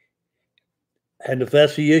 And if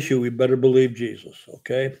that's the issue, we better believe Jesus,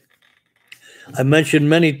 okay? I mentioned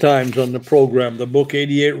many times on the program the book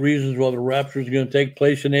 88 Reasons Why the Rapture is going to take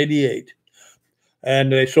place in 88.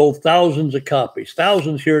 And they sold thousands of copies,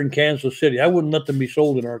 thousands here in Kansas City. I wouldn't let them be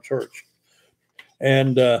sold in our church.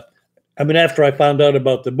 And I mean, after I found out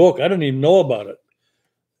about the book, I didn't even know about it.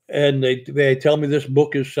 And they tell me this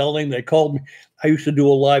book is selling. They called me. I used to do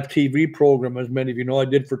a live TV program, as many of you know. I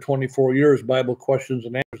did for 24 years, Bible Questions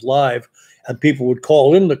and Answers Live. And people would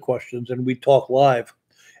call in the questions, and we'd talk live.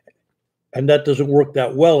 And that doesn't work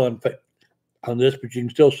that well on this, but you can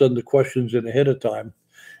still send the questions in ahead of time.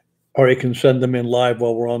 Or you can send them in live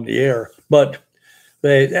while we're on the air. But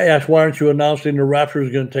they asked, why aren't you announcing the rapture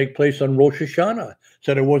is going to take place on Rosh Hashanah?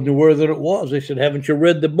 Said I wasn't aware that it was. They said, haven't you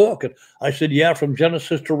read the book? And I said, yeah, from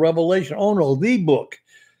Genesis to Revelation. Oh, no, the book.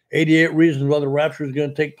 88 Reasons Why the Rapture is going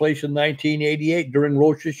to take place in 1988 during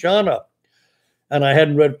Rosh Hashanah. And I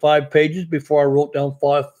hadn't read 5 pages before I wrote down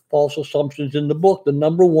 5 false assumptions in the book. The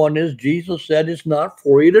number one is Jesus said it's not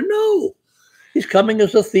for you to know. He's coming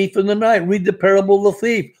as a thief in the night. Read the parable of the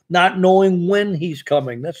thief, not knowing when he's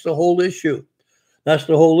coming. That's the whole issue. That's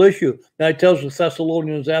the whole issue. Now he tells the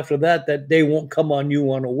Thessalonians after that they won't come on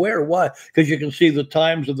you unaware. Why? Because you can see the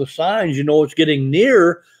times of the signs. You know it's getting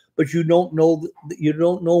near, but you don't know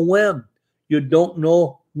when. You don't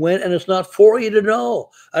know when, and it's not for you to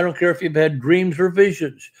know. I don't care if you've had dreams or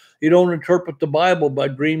visions. You don't interpret the Bible by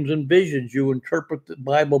dreams and visions. You interpret the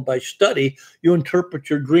Bible by study. You interpret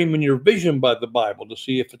your dream and your vision by the Bible to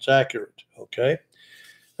see if it's accurate. Okay,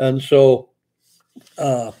 and so.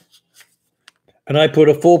 And I put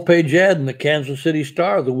a full-page ad in the Kansas City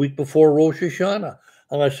Star the week before Rosh Hashanah.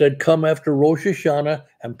 And I said, come after Rosh Hashanah,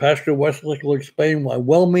 and Pastor Westlake will explain why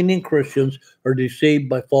well-meaning Christians are deceived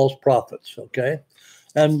by false prophets, okay?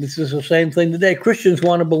 And this is the same thing today. Christians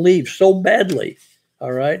want to believe so badly,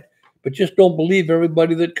 all right? But just don't believe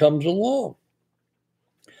everybody that comes along.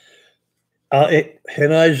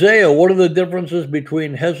 In Isaiah, what are the differences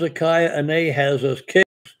between Hezekiah and Ahaz as kings?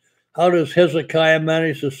 How does Hezekiah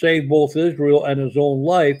manage to save both Israel and his own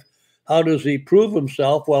life? How does he prove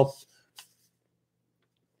himself? Well,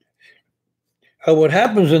 what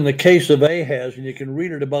happens in the case of Ahaz, and you can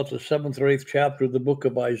read it about the 7th or 8th chapter of the book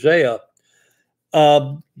of Isaiah,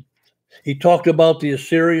 he talked about the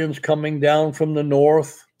Assyrians coming down from the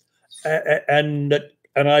north, and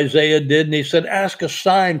Isaiah did, and he said, ask a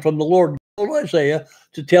sign from the Lord. Isaiah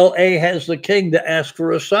to tell Ahaz the king to ask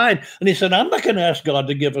for a sign. And he said, I'm not going to ask God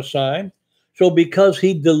to give a sign. So because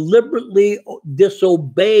he deliberately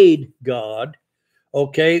disobeyed God,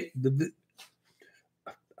 okay,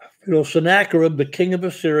 Sennacherib, the king of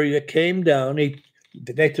Assyria, came down.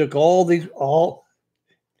 They took he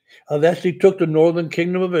took the northern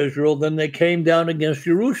kingdom of Israel. Then they came down against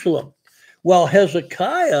Jerusalem. Well,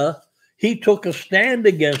 Hezekiah, he took a stand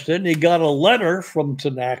against it, and he got a letter from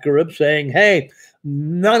Sennacherib saying, hey,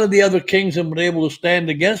 none of the other kings have been able to stand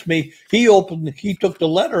against me. He took the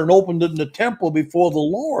letter and opened it in the temple before the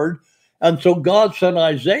Lord. And so God sent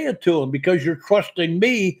Isaiah to him. Because you're trusting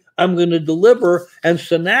me, I'm going to deliver. And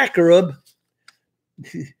Sennacherib,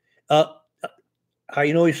 he sent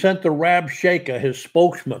the Rabshakeh, his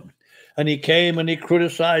spokesman. And he came and he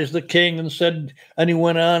criticized the king and said, and he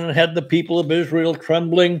went on and had the people of Israel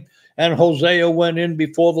trembling. And Hosea went in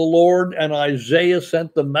before the Lord, and Isaiah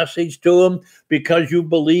sent the message to him, because you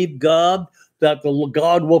believe God, that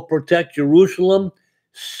God will protect Jerusalem.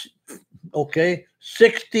 Okay,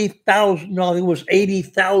 60,000, no, it was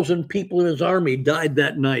 80,000 people in his army died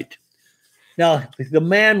that night. Now, the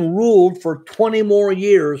man ruled for 20 more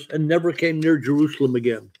years and never came near Jerusalem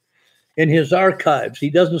again. In his archives, he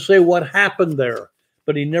doesn't say what happened there,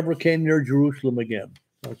 but he never came near Jerusalem again.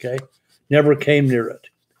 Okay, never came near it.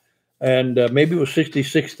 And maybe it was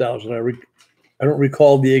 66,000. I don't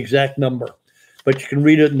recall the exact number, but you can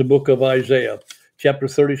read it in the book of Isaiah, chapter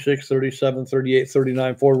 36, 37, 38,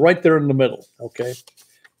 39, 4, right there in the middle, okay?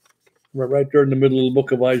 right there in the middle of the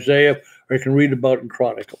book of Isaiah, or you can read about it in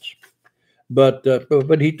Chronicles. But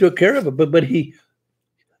he took care of it. But he,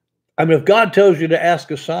 I mean, if God tells you to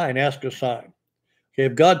ask a sign, ask a sign. Okay,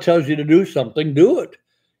 if God tells you to do something, do it.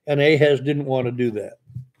 And Ahaz didn't want to do that.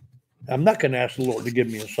 I'm not going to ask the Lord to give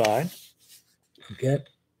me a sign. Okay.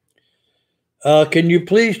 Can you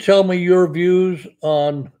please tell me your views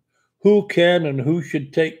on who can and who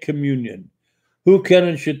should take communion? Who can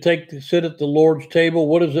and should sit at the Lord's table?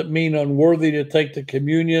 What does it mean unworthy to take the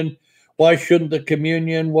communion? Why shouldn't the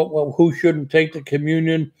communion? Who shouldn't take the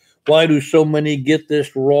communion? Why do so many get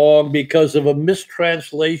this wrong? Because of a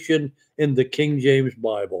mistranslation in the King James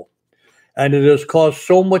Bible. And it has caused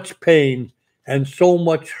so much pain and so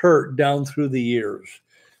much hurt down through the years.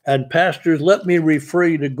 And pastors, let me refer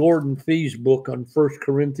you to Gordon Fee's book on 1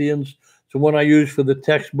 Corinthians. It's the one I use for the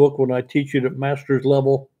textbook when I teach it at master's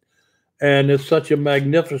level. And it's such a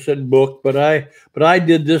magnificent book. But I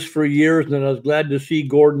did this for years, and I was glad to see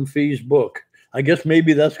Gordon Fee's book. I guess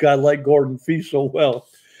maybe that's why I like Gordon Fee so well,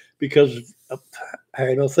 because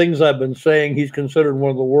I know things I've been saying. He's considered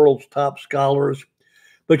one of the world's top scholars.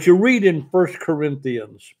 But you read in 1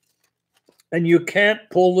 Corinthians, and you can't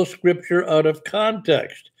pull the scripture out of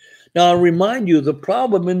context. Now, I'll remind you, the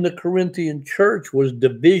problem in the Corinthian church was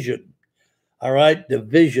division. All right,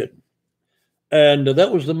 division. And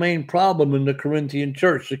that was the main problem in the Corinthian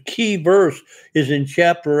church. The key verse is in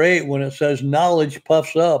chapter 8 when it says, knowledge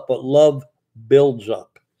puffs up, but love builds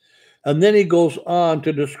up. And then he goes on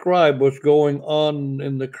to describe what's going on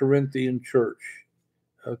in the Corinthian church.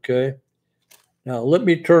 Okay. Now, let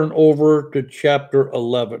me turn over to chapter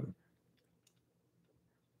 11.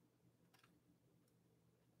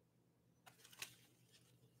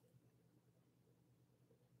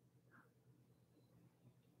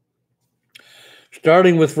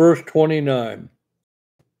 Starting with verse 29.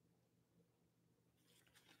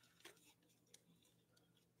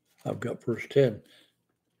 I've got verse 10.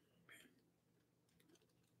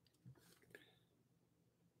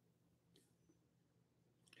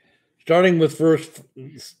 Starting with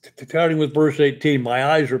verse 18. My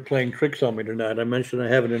eyes are playing tricks on me tonight. I mentioned I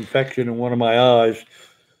have an infection in one of my eyes,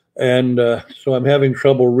 and so I'm having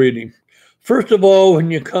trouble reading. First of all,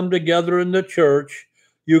 when you come together in the church,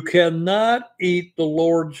 you cannot eat the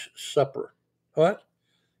Lord's Supper. What?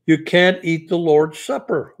 You can't eat the Lord's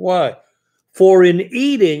Supper. Why? For in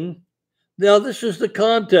eating, now this is the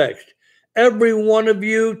context, every one of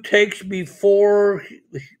you takes before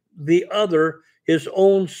the other his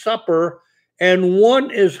own supper, and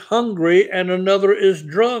one is hungry and another is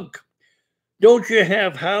drunk. Don't you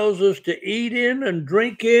have houses to eat in and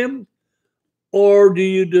drink in? Or do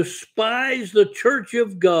you despise the church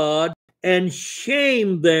of God and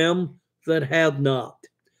shame them that have not?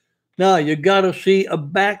 Now, you got to see a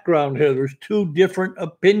background here. There's two different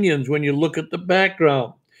opinions when you look at the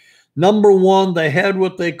background. Number one, they had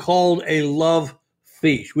what they called a love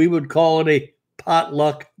feast. We would call it a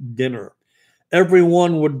potluck dinner.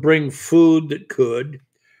 Everyone would bring food that could.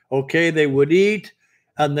 Okay, they would eat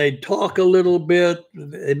and they'd talk a little bit.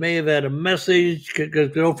 They may have had a message,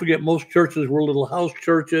 because don't forget, most churches were little house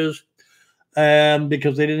churches. And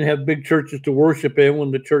because they didn't have big churches to worship in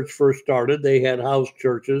when the church first started, they had house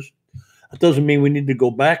churches. That doesn't mean we need to go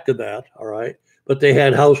back to that, all right? But they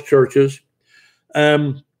had house churches.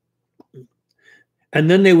 And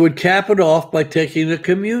then they would cap it off by taking the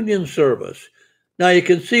communion service. Now, you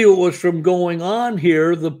can see what was from going on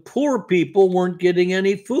here. The poor people weren't getting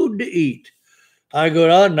any food to eat. I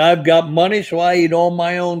go out and I've got money, so I eat all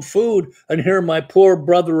my own food. And here my poor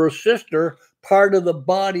brother or sister, part of the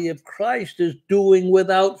body of Christ, is doing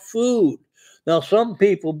without food. Now, some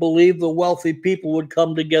people believe the wealthy people would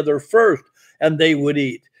come together first and they would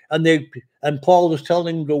eat. And Paul is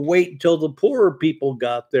telling them to wait until the poorer people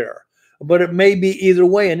got there. But it may be either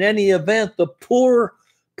way. In any event, the poor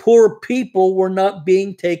people were not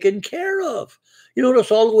being taken care of. You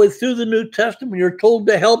notice all the way through the New Testament, you're told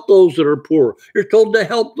to help those that are poor. You're told to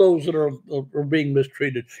help those that are being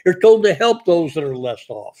mistreated. You're told to help those that are less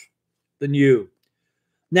off than you.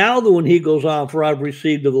 Now, when he goes on, for I've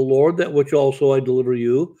received of the Lord that which also I deliver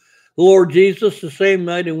you. The Lord Jesus, the same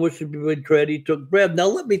night in which he was betrayed, he took bread. Now,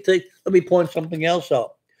 let me point something else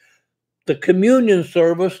out. The communion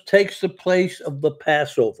service takes the place of the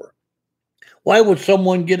Passover. Why would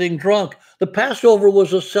someone getting drunk? The Passover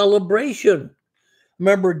was a celebration.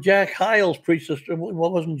 Remember, Jack Hyles preached this.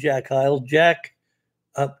 What wasn't Jack Hyles? It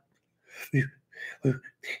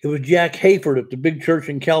was Jack Hayford at the big church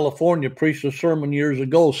in California preached a sermon years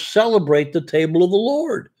ago, celebrate the table of the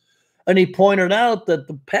Lord. And he pointed out that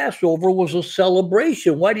the Passover was a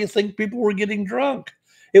celebration. Why do you think people were getting drunk?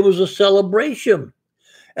 It was a celebration.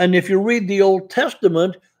 And if you read the Old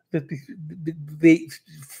Testament, the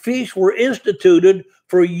feasts were instituted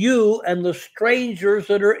for you and the strangers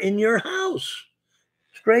that are in your house,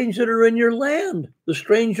 strangers that are in your land, the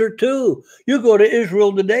stranger too. You go to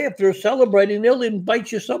Israel today, if they're celebrating, they'll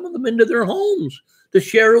invite you, some of them, into their homes to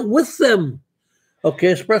share it with them.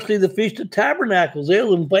 Okay, especially the Feast of Tabernacles.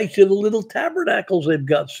 They'll invite you to the little tabernacles they've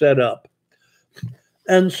got set up.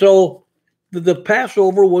 And so the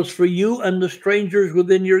Passover was for you and the strangers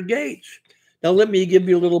within your gates. Now, let me give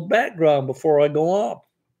you a little background before I go on.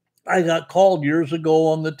 I got called years ago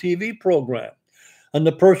on the TV program, and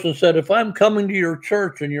the person said, if I'm coming to your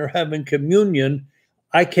church and you're having communion,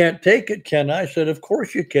 I can't take it, can I? I said, of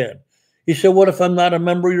course you can. He said, what if I'm not a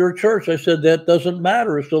member of your church? I said, that doesn't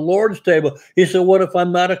matter. It's the Lord's table. He said, what if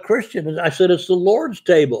I'm not a Christian? I said, it's the Lord's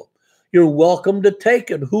table. You're welcome to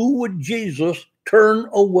take it. Who would Jesus turn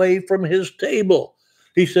away from his table?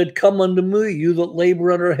 He said, come unto me, you that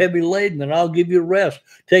labor and are heavy laden, and I'll give you rest.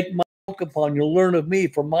 Take my yoke upon you, learn of me,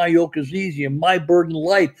 for my yoke is easy and my burden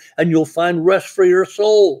light, and you'll find rest for your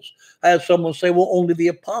souls. I had someone say, well, only the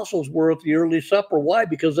apostles were at the early supper. Why?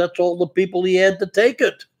 Because that's all the people he had to take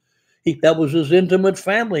it. That was his intimate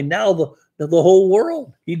family. Now the whole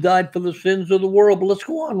world. He died for the sins of the world. But let's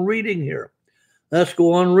go on reading here. Let's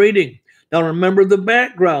go on reading. Now remember the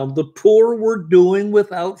background. The poor were doing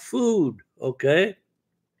without food. Okay?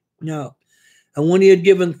 Now, and when he had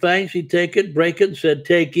given thanks, he'd take it, break it, and said,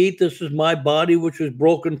 take, eat. This is my body, which was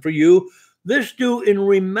broken for you. This do in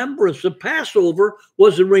remembrance. The Passover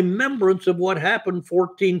was a remembrance of what happened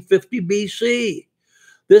 1450 BC.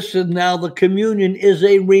 This is now, the communion is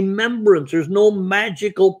a remembrance. There's no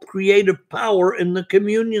magical creative power in the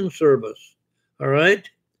communion service. All right?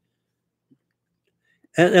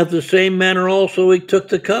 And at the same manner also he took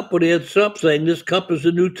the cup when he had supped, saying, this cup is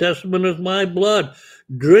the New Testament of my blood.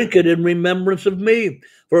 Drink it in remembrance of me.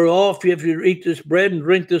 For if you eat this bread and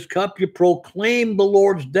drink this cup, you proclaim the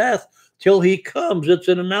Lord's death till he comes. It's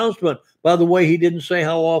an announcement. By the way, he didn't say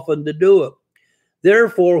how often to do it.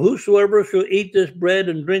 Therefore, whosoever shall eat this bread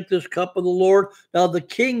and drink this cup of the Lord. Now, the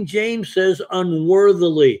King James says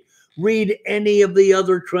unworthily. Read any of the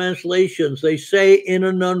other translations. They say in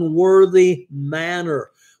an unworthy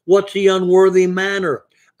manner. What's the unworthy manner?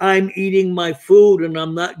 I'm eating my food and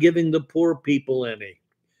I'm not giving the poor people any.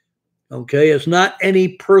 Okay, it's not any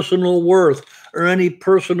personal worth or any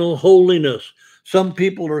personal holiness. Some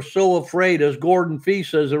people are so afraid, as Gordon Fee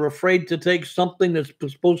says, they're afraid to take something that's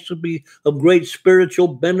supposed to be of great spiritual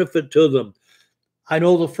benefit to them. I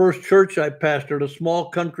know the first church I pastored, a small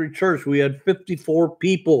country church, we had 54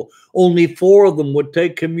 people. Only 4 of them would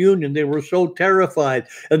take communion. They were so terrified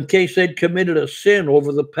in case they'd committed a sin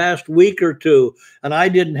over the past week or two. And I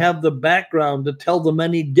didn't have the background to tell them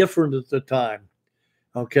any different at the time.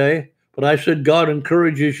 Okay? But I said, God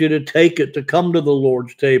encourages you to take it, to come to the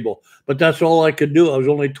Lord's table. But that's all I could do. I was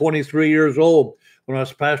only 23 years old when I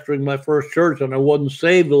was pastoring my first church, and I wasn't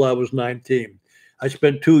saved till I was 19. I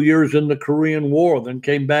spent 2 years in the Korean War, then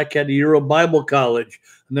came back, had a year of Bible college,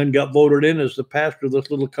 and then got voted in as the pastor of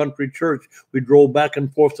this little country church. We drove back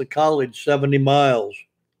and forth to college 70 miles.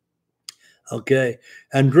 Okay.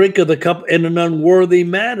 And drink of the cup in an unworthy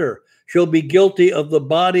manner shall be guilty of the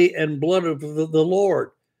body and blood of the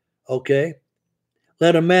Lord. Okay,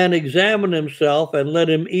 let a man examine himself, and let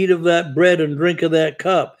him eat of that bread and drink of that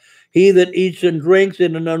cup. He that eats and drinks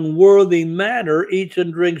in an unworthy manner eats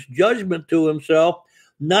and drinks judgment to himself,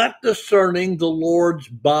 not discerning the Lord's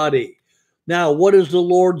body. Now, what is the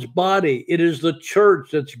Lord's body? It is the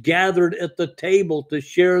church that's gathered at the table to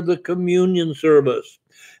share the communion service.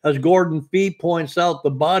 As Gordon Fee points out,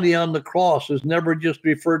 the body on the cross is never just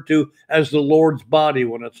referred to as the Lord's body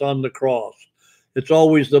when it's on the cross. It's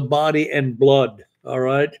always the body and blood, all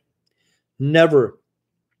right? Never.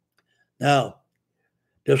 Now,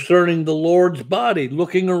 discerning the Lord's body,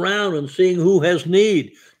 looking around and seeing who has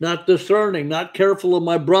need, not discerning, not careful of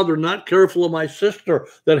my brother, not careful of my sister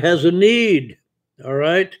that has a need, all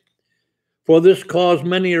right? For this cause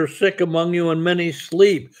many are sick among you and many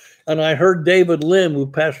sleep. And I heard David Lim, who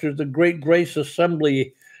pastors the Great Grace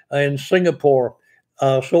Assembly in Singapore,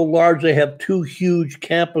 so large they have 2 huge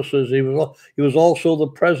campuses. He was also the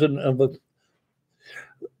president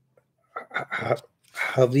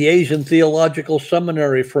of the Asian Theological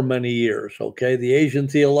Seminary for many years. Okay, the Asian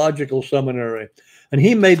Theological Seminary, and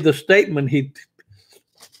he made the statement he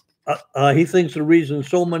thinks the reason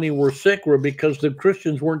so many were sick were because the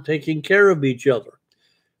Christians weren't taking care of each other.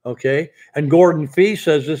 Okay, and Gordon Fee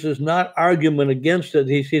says this is not argument against it.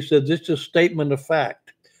 He said this is a statement of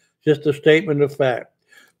fact. Just a statement of fact.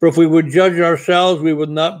 For if we would judge ourselves, we would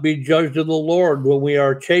not be judged of the Lord. When we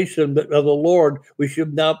are chastened of the Lord, we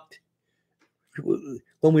should not.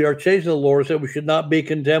 When we are chastened of the Lord, said we should not be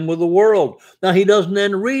condemned with the world. Now he doesn't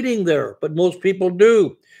end reading there, but most people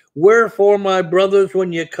do. Wherefore, my brothers,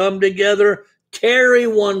 when you come together, carry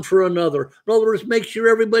one for another. In other words, make sure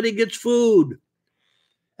everybody gets food.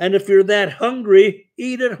 And if you're that hungry,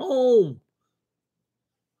 eat at home.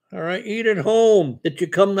 All right, eat at home, that you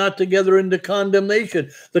come not together into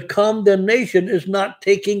condemnation. The condemnation is not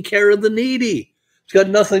taking care of the needy. It's got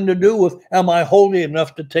nothing to do with, am I holy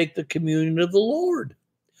enough to take the communion of the Lord?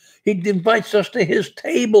 He invites us to his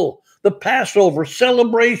table, the Passover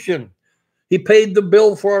celebration. He paid the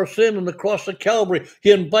bill for our sin on the cross of Calvary.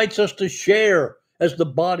 He invites us to share as the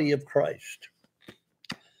body of Christ.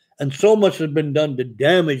 And so much has been done to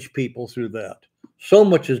damage people through that. So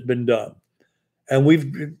much has been done. And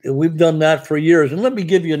we've done that for years. And let me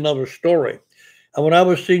give you another story. And when I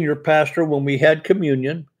was senior pastor, when we had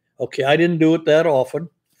communion, okay, I didn't do it that often,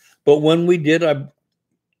 but when we did, I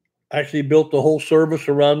actually built the whole service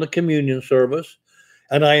around the communion service.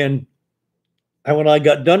 And when I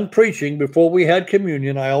got done preaching before we had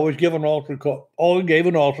communion, I always gave an altar call.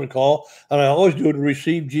 And I always do to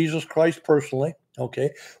receive Jesus Christ personally. Okay,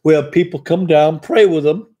 we have people come down, pray with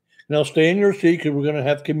them. Now stay in your seat because we're going to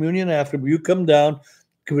have communion after. But you come down,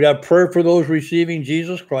 we'd have prayer for those receiving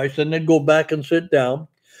Jesus Christ, and then go back and sit down.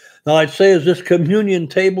 Now I'd say as this communion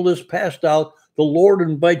table is passed out, the Lord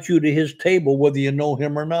invites you to his table, whether you know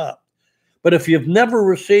him or not. But if you've never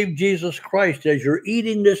received Jesus Christ, as you're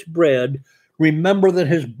eating this bread, remember that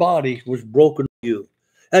his body was broken for you.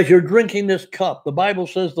 As you're drinking this cup, the Bible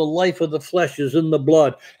says the life of the flesh is in the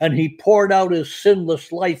blood, and he poured out his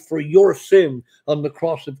sinless life for your sin on the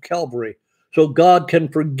cross of Calvary. So God can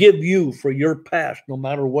forgive you for your past, no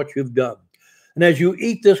matter what you've done. And as you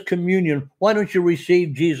eat this communion, why don't you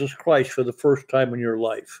receive Jesus Christ for the first time in your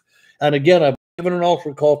life? And again, I've given an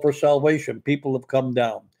altar call for salvation. People have come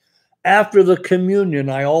down. After the communion,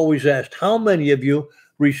 I always asked, how many of you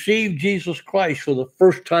received Jesus Christ for the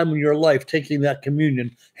first time in your life, taking that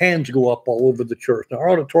communion? Hands go up all over the church. Now,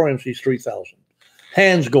 our auditorium sees 3,000.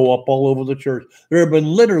 Hands go up all over the church. There have been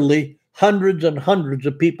literally hundreds and hundreds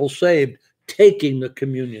of people saved taking the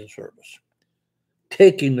communion service.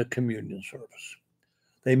 Taking the communion service.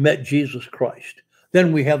 They met Jesus Christ.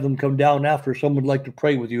 Then we have them come down after. Someone would like to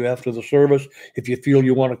pray with you after the service. If you feel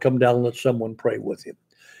you want to come down, let someone pray with you.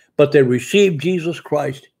 But they received Jesus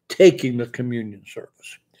Christ taking the communion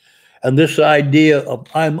service. And this idea of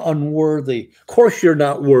I'm unworthy. Of course you're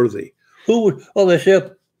not worthy. Who would, well, they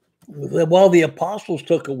said, well, the apostles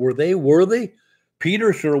took it. Were they worthy?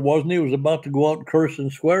 Peter sure wasn't. He was about to go out and curse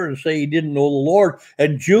and swear and say he didn't know the Lord.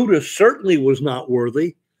 And Judas certainly was not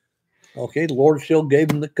worthy. Okay, the Lord still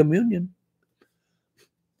gave him the communion.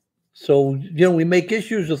 So, we make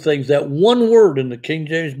issues of things. That one word in the King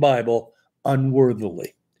James Bible,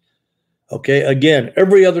 unworthily. Okay, again,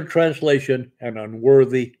 every other translation, an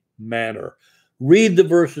unworthy manner. Read the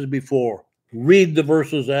verses before, read the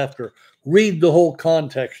verses after, read the whole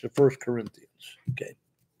context of 1 Corinthians. Okay.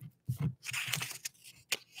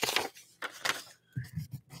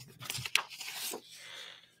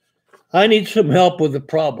 I need some help with the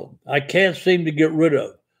problem I can't seem to get rid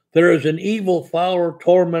of. There is an evil, foul,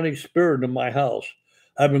 tormenting spirit in my house.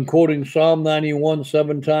 I've been quoting Psalm 91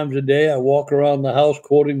 7 times a day. I walk around the house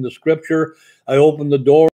quoting the scripture. I open the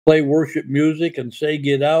door, play worship music, and say,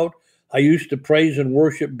 get out. I used to praise and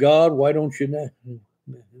worship God. Why don't you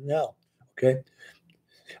now? Okay.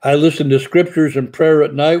 I listen to scriptures and prayer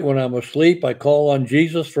at night when I'm asleep. I call on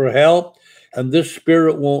Jesus for help, and this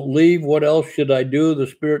spirit won't leave. What else should I do? The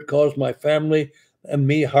spirit caused my family and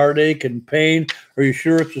me heartache and pain. Are you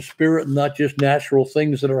sure it's a spirit and not just natural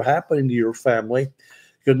things that are happening to your family?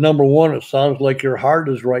 Because number one, it sounds like your heart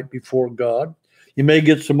is right before God. You may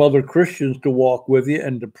get some other Christians to walk with you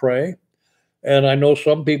and to pray. And I know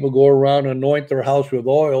some people go around and anoint their house with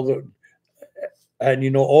oil.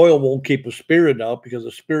 And oil won't keep a spirit out because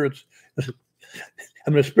a spirit's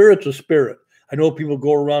a spirit. I know people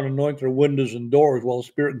go around and anoint their windows and doors. Well, the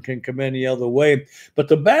spirit can come any other way. But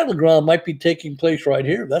the battleground might be taking place right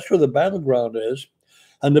here. That's where the battleground is.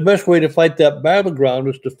 And the best way to fight that battleground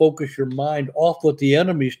is to focus your mind off what the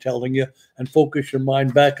enemy's telling you and focus your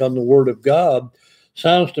mind back on the Word of God.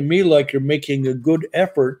 Sounds to me like you're making a good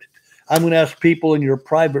effort. I'm going to ask people in your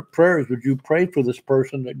private prayers, would you pray for this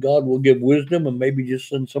person that God will give wisdom and maybe just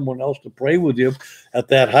send someone else to pray with you at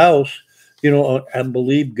that house, and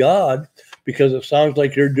believe God, because it sounds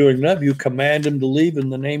like you're doing that. You command him to leave in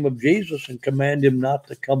the name of Jesus and command him not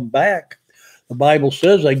to come back. The Bible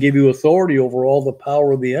says, I give you authority over all the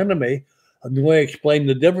power of the enemy. And the way I explain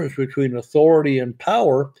the difference between authority and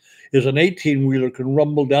power is an 18-wheeler can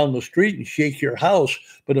rumble down the street and shake your house,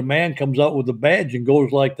 but a man comes out with a badge and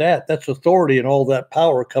goes like that. That's authority, and all that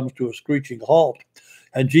power comes to a screeching halt.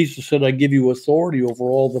 And Jesus said, I give you authority over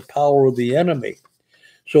all the power of the enemy.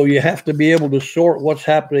 So you have to be able to sort what's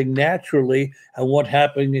happening naturally and what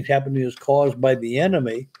happening is caused by the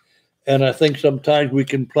enemy. And I think sometimes we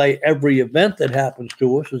can play every event that happens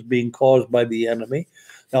to us as being caused by the enemy.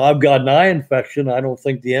 Now, I've got an eye infection. I don't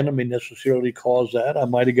think the enemy necessarily caused that. I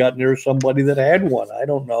might have got near somebody that had one. I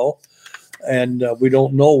don't know. And we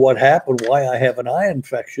don't know what happened, why I have an eye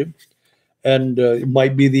infection. And it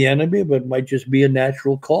might be the enemy, but it might just be a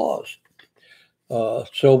natural cause.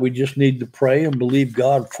 So we just need to pray and believe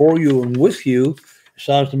God for you and with you. It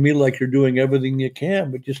sounds to me like you're doing everything you can,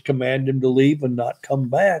 but just command him to leave and not come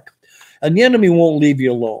back. And the enemy won't leave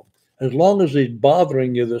you alone. As long as he's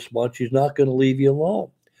bothering you this much, he's not going to leave you alone.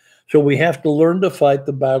 So we have to learn to fight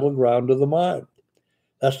the battleground of the mind.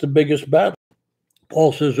 That's the biggest battle.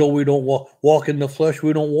 Paul says, oh, we don't walk in the flesh.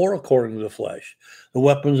 We don't war according to the flesh. The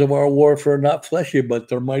weapons of our warfare are not fleshy, but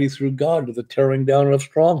they're mighty through God to the tearing down of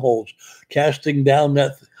strongholds, casting down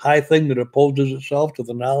that high thing that opposes itself to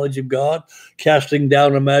the knowledge of God, casting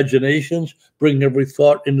down imaginations, bringing every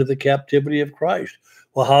thought into the captivity of Christ.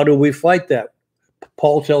 Well, how do we fight that?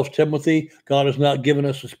 Paul tells Timothy, God has not given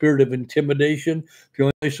us a spirit of intimidation. The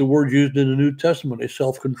only place the word used in the New Testament is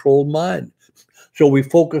self-controlled mind. So we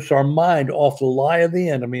focus our mind off the lie of the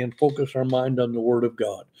enemy and focus our mind on the word of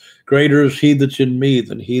God. Greater is he that's in me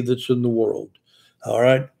than he that's in the world. All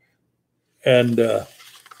right? And the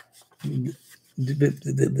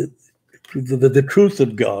truth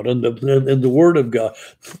of God and the word of God.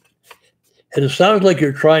 And it sounds like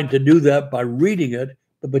you're trying to do that by reading it,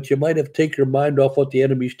 but you might have to take your mind off what the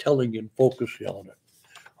enemy's telling you and focus on it.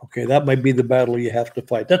 Okay, that might be the battle you have to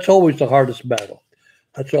fight. That's always the hardest battle.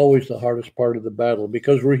 That's always the hardest part of the battle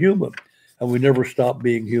because we're human and we never stop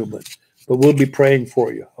being human. But we'll be praying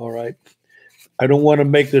for you, all right? I don't want to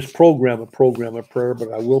make this program of prayer,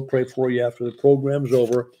 but I will pray for you after the program's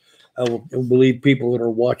over. I will believe people that are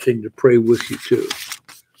watching to pray with you too.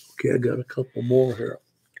 Okay, I got a couple more here.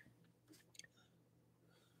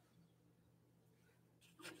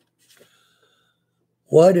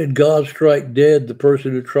 Why did God strike dead the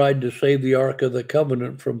person who tried to save the Ark of the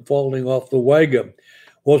Covenant from falling off the wagon?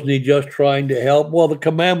 Wasn't he just trying to help? Well, the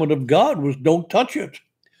commandment of God was don't touch it.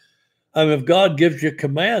 I mean, if God gives you a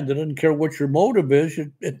command, it doesn't care what your motive is.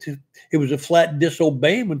 It was a flat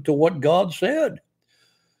disobeyment to what God said.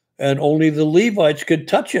 And only the Levites could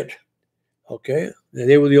touch it. Okay?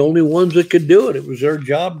 They were the only ones that could do it. It was their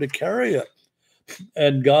job to carry it.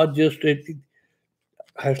 And God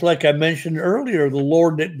it's like I mentioned earlier, the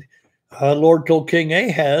Lord told King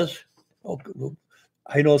Ahaz,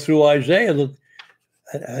 I know through Isaiah, that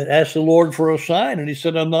I asked the Lord for a sign, and he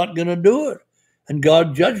said, I'm not going to do it. And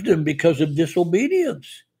God judged him because of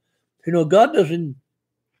disobedience. You know, God doesn't,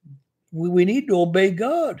 we need to obey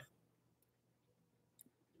God.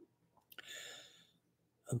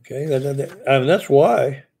 Okay, that's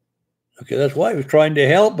why. Okay, that's why he was trying to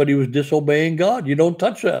help, but he was disobeying God. You don't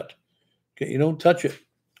touch that. Okay, you don't touch it.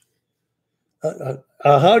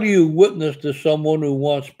 How do you witness to someone who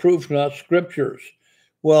wants proof, not scriptures?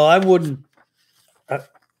 Well, I wouldn't.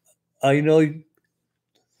 I mean,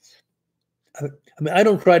 I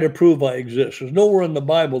don't try to prove I exist. There's nowhere in the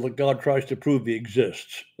Bible that God tries to prove he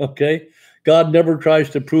exists. Okay, God never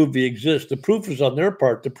tries to prove he exists. The proof is on their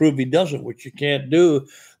part to prove he doesn't, which you can't do.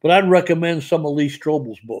 But I'd recommend some of Lee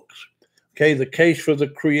Strobel's books. Okay, The Case for the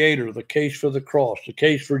Creator, The Case for the Cross, The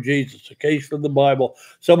Case for Jesus, The Case for the Bible,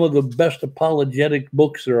 some of the best apologetic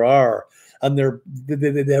books there are. And they're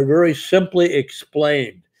very simply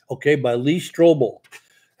explained, okay, by Lee Strobel.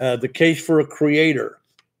 The Case for a Creator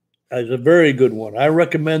is a very good one. I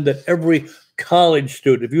recommend that every college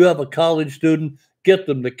student, if you have a college student, get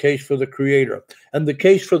them The Case for the Creator. And The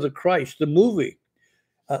Case for the Christ, the movie.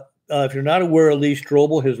 If you're not aware of Lee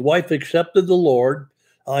Strobel, his wife accepted the Lord.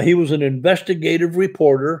 He was an investigative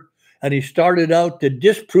reporter, and he started out to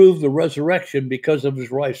disprove the resurrection because of his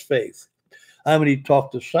wife's faith. I mean, he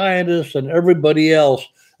talked to scientists and everybody else,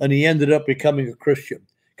 and he ended up becoming a Christian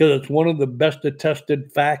because it's one of the best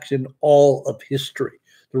attested facts in all of history,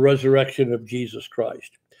 the resurrection of Jesus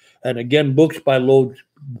Christ. And again, books by Lee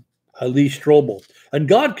Strobel. And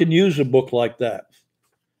God can use a book like that.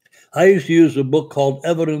 I used to use a book called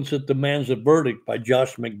Evidence That Demands a Verdict by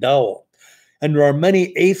Josh McDowell. And there are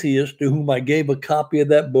many atheists to whom I gave a copy of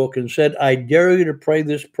that book and said, I dare you to pray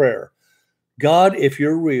this prayer. God, if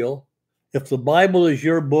you're real, if the Bible is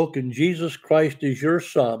your book and Jesus Christ is your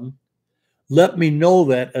son, Let me know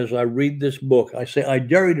that as I read this book. I say, I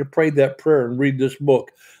dare you to pray that prayer and read this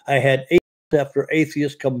book. I had atheist after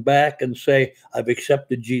atheist come back and say, I've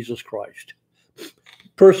accepted Jesus Christ.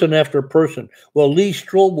 Person after person. Well, Lee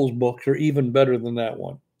Strobel's books are even better than that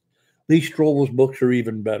one. Lee Strobel's books are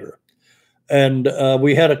even better. And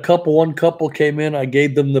we had one couple came in, I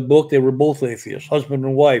gave them the book. They were both atheists, husband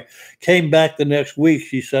and wife. Came back the next week.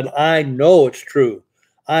 She said, I know it's true.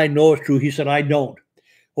 I know it's true. He said, I don't.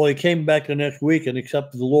 Well, he came back the next week and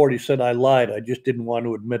accepted the Lord. He said, I lied. I just didn't want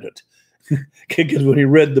to admit it. Because when he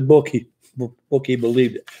read the book, he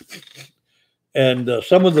believed it. And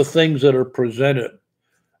some of the things that are presented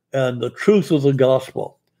and the truth of the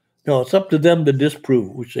gospel, it's up to them to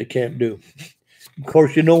disprove, which they can't do. Of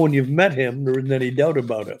course, when you've met him, there isn't any doubt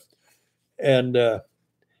about it. And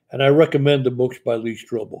I recommend the books by Lee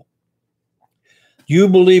Strobel. Do you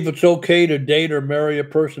believe it's okay to date or marry a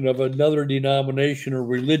person of another denomination or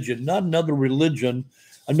religion? Not another religion,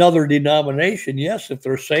 another denomination. Yes, if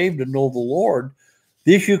they're saved and know the Lord.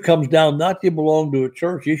 The issue comes down, not do you belong to a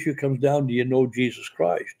church. The issue comes down, do you know Jesus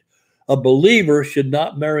Christ? A believer should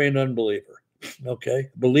not marry an unbeliever. Okay,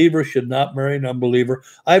 a believer should not marry an unbeliever.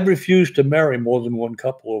 I've refused to marry more than one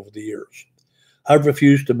couple over the years. I've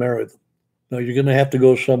refused to marry them. No, you're going to have to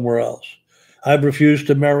go somewhere else. I've refused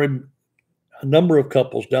to marry a number of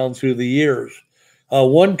couples down through the years.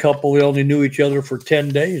 One couple, they only knew each other for 10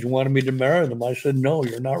 days and wanted me to marry them. I said, no,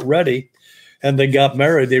 you're not ready. And they got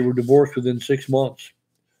married. They were divorced within 6 months.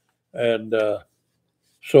 And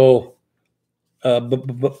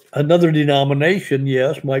but another denomination,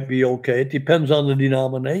 yes, might be okay. It depends on the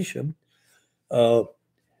denomination.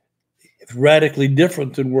 It's radically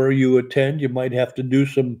different than where you attend. You might have to do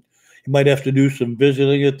some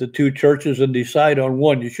visiting at the two churches and decide on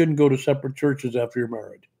one. You shouldn't go to separate churches after you're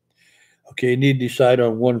married. Okay, you need to decide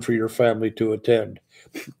on one for your family to attend.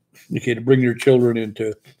 Okay, to bring your children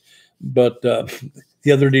into. But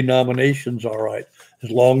the other denominations, all right, as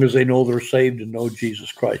long as they know they're saved and know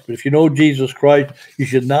Jesus Christ. But if you know Jesus Christ, you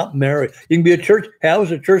should not marry. You can be a church. Hey, I was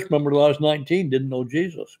a church member till I was 19, didn't know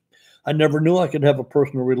Jesus. I never knew I could have a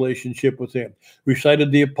personal relationship with him.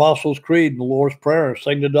 Recited the Apostles' Creed and the Lord's Prayer,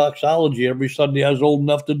 sang the doxology every Sunday I was old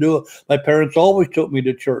enough to do it. My parents always took me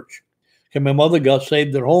to church. And my mother got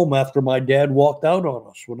saved at home after my dad walked out on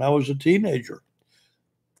us when I was a teenager.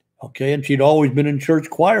 Okay, and she'd always been in church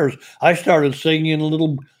choirs. I started singing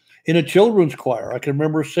in a children's choir. I can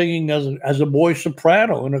remember singing as a boy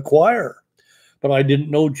soprano in a choir, but I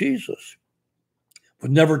didn't know Jesus.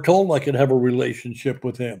 Was never told I could have a relationship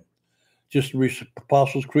with him. Just the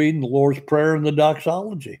Apostles' Creed and the Lord's Prayer and the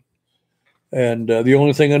doxology. And the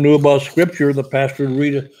only thing I knew about Scripture, the pastor would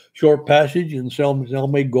read a short passage and say,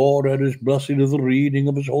 may God add his blessing to the reading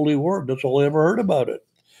of his holy word. That's all I ever heard about it.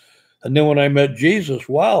 And then when I met Jesus,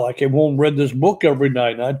 wow, I came home and read this book every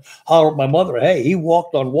night. And I'd holler at my mother, hey, he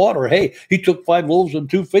walked on water. Hey, he took 5 loaves and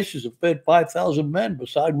 2 fishes and fed 5,000 men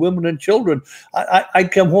beside women and children.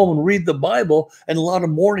 I'd come home and read the Bible, and a lot of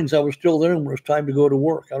mornings I was still there when it was time to go to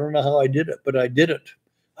work. I don't know how I did it, but I did it.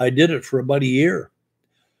 I did it for about a year.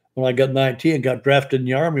 When I got 19, got drafted in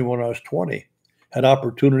the Army when I was 20. Had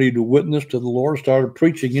opportunity to witness to the Lord, started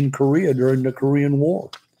preaching in Korea during the Korean War.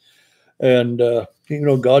 And,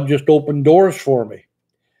 God just opened doors for me.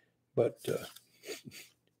 But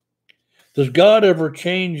does God ever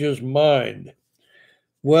change his mind?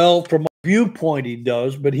 Well, from my viewpoint, he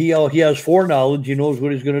does, but he has foreknowledge. He knows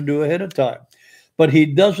what he's going to do ahead of time. But he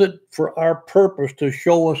does it for our purpose to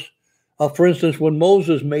show us, for instance, when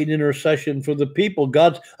Moses made intercession for the people,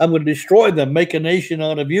 I'm going to destroy them, make a nation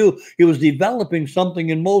out of you. He was developing something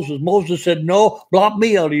in Moses. Moses said, no, blot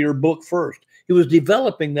me out of your book first. He was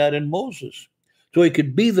developing that in Moses so he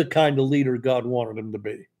could be the kind of leader God wanted him to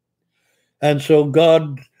be. And so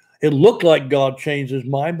it looked like God changed his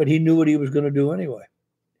mind, but he knew what he was going to do anyway.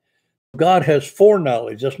 God has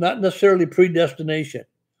foreknowledge. That's not necessarily predestination.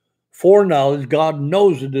 Foreknowledge, God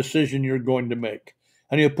knows the decision you're going to make.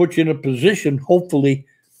 And he'll put you in a position, hopefully,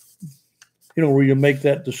 where you make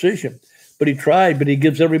that decision. But he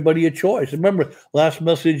gives everybody a choice. Remember, last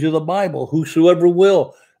message of the Bible, whosoever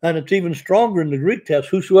will. And it's even stronger in the Greek text,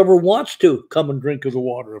 whosoever wants to come and drink of the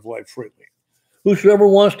water of life freely. Whosoever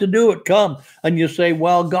wants to do it, come. And you say,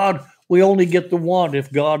 well, God, we only get the one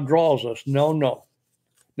if God draws us. No,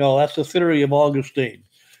 that's the theory of Augustine.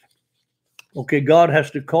 Okay, God has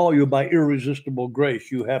to call you by irresistible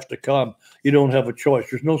grace. You have to come. You don't have a choice.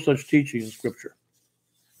 There's no such teaching in Scripture.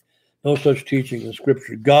 No such teaching in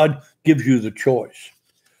Scripture. God gives you the choice.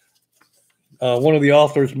 One of the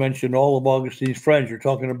authors mentioned all of Augustine's friends. You're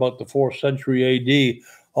talking about the 4th century A.D.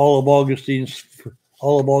 All of Augustine's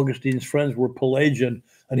friends were Pelagian,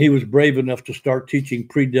 and he was brave enough to start teaching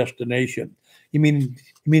predestination. You mean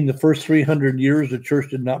the first 300 years the church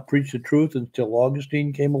did not preach the truth until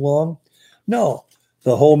Augustine came along? No,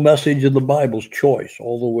 the whole message of the Bible is choice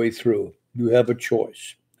all the way through. You have a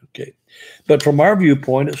choice. Okay. But from our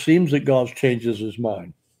viewpoint, it seems that God changes his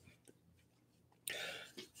mind.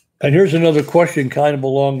 And here's another question kind of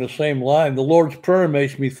along the same line. The Lord's Prayer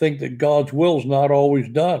makes me think that God's will is not always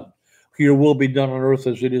done. Your will be done on earth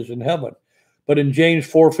as it is in heaven. But in James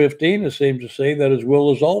 4:15, it seems to say that his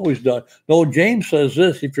will is always done. No, James says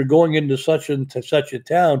this: if you're going into such and such a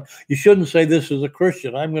town, you shouldn't say, this is a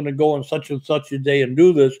Christian, I'm going to go on such and such a day and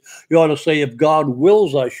do this. You ought to say, if God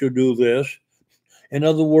wills, I should do this. In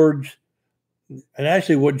other words, and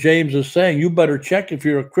actually what James is saying, you better check if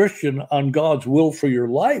you're a Christian on God's will for your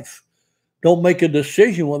life. Don't make a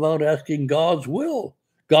decision without asking God's will.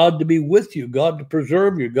 God to be with you, God to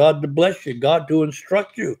preserve you, God to bless you, God to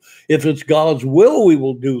instruct you. If it's God's will, we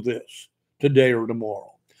will do this today or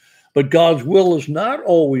tomorrow. But God's will is not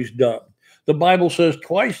always done. The Bible says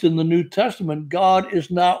twice in the New Testament, God is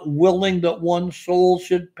not willing that one soul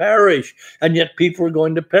should perish, and yet people are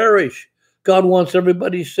going to perish. God wants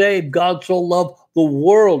everybody saved. God so loved the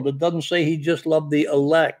world. It doesn't say he just loved the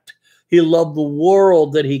elect. He loved the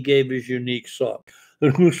world that he gave his unique son,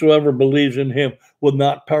 that whosoever believes in him will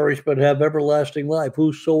not perish but have everlasting life.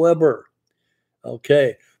 Whosoever.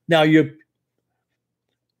 Okay. Now,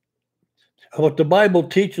 what the Bible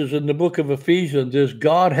teaches in the book of Ephesians is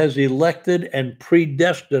God has elected and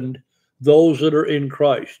predestined those that are in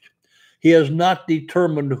Christ. He has not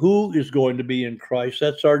determined who is going to be in Christ.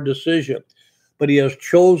 That's our decision. But he has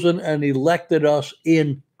chosen and elected us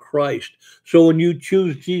in Christ. So when you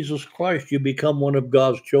choose Jesus Christ, you become one of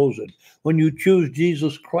God's chosen. When you choose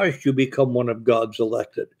Jesus Christ, you become one of God's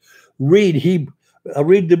elected. Read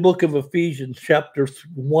the book of Ephesians, chapter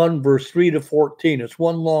 1, verse 3 to 14. It's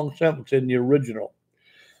one long sentence in the original.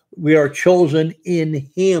 We are chosen in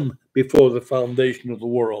him before the foundation of the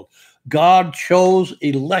world. God chose,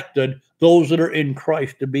 elected those that are in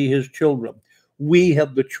Christ to be his children. We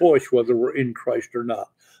have the choice whether we're in Christ or not.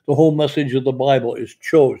 The whole message of the Bible is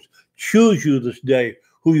choose. Choose you this day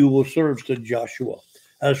who you will serve, said Joshua.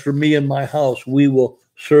 As for me and my house, we will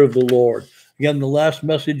serve the Lord. Again, the last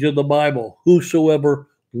message of the Bible, whosoever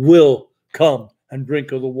will come and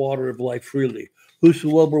drink of the water of life freely.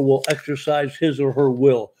 Whosoever will exercise his or her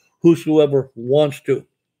will. Whosoever wants to.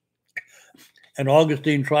 And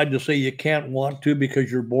Augustine tried to say you can't want to because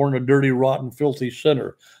you're born a dirty, rotten, filthy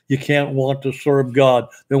sinner. You can't want to serve God.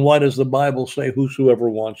 Then why does the Bible say whosoever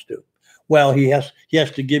wants to? Well, he has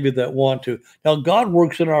to give you that want to. Now, God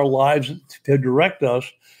works in our lives to direct us.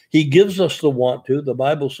 He gives us the want to. The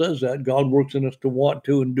Bible says that. God works in us to want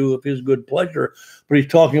to and do of his good pleasure. But he's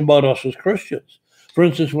talking about us as Christians. For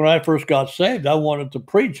instance, when I first got saved, I wanted to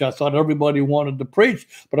preach. I thought everybody wanted to preach,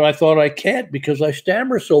 but I thought I can't because I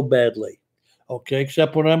stammer so badly. Okay,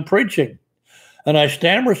 except when I'm preaching. And I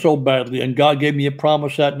stammer so badly. And God gave me a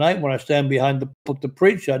promise that night when I stand behind the pulpit to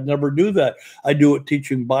preach. I'd never do that. I do it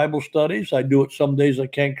teaching Bible studies. I do it some days I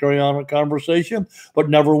can't carry on a conversation, but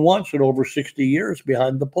never once in over 60 years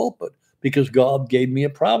behind the pulpit because God gave me a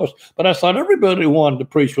promise. But I thought everybody wanted to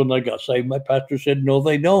preach when they got saved. My pastor said, no,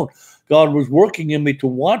 they don't. God was working in me to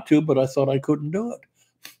want to, but I thought I couldn't do it.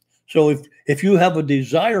 So if you have a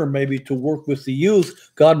desire maybe to work with the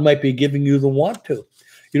youth, God might be giving you the want to.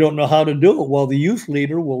 You don't know how to do it. Well, the youth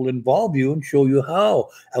leader will involve you and show you how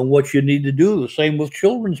and what you need to do. The same with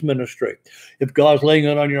children's ministry. If God's laying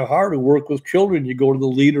it on your heart to work with children, you go to the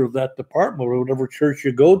leader of that department or whatever church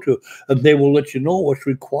you go to, and they will let you know what's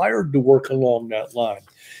required to work along that line.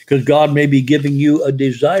 Because God may be giving you a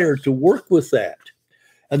desire to work with that.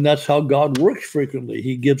 And that's how God works frequently.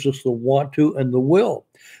 He gives us the want to and the will.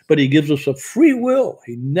 But he gives us a free will.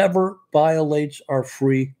 He never violates our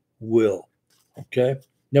free will. Okay?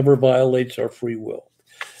 Never violates our free will.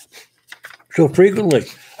 So frequently,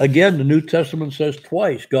 again, the New Testament says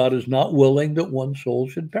twice, God is not willing that one soul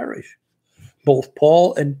should perish. Both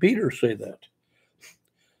Paul and Peter say that.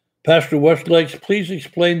 Pastor Westlake, please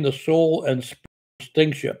explain the soul and spirit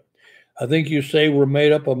distinction. I think you say we're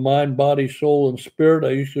made up of mind, body, soul, and spirit.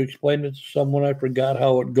 I used to explain it to someone. I forgot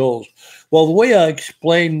how it goes. Well, the way I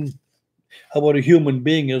explain what a human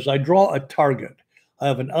being is, I draw a target. I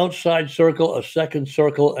have an outside circle, a second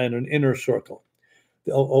circle, and an inner circle.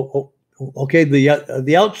 Okay,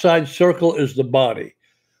 the outside circle is the body.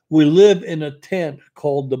 We live in a tent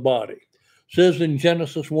called the body. It says in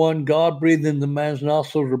Genesis 1, God breathed in the man's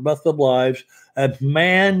nostrils the breath of life, and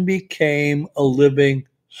man became a living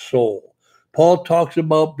soul. Paul talks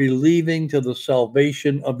about believing to the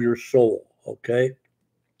salvation of your soul, okay?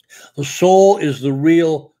 The soul is the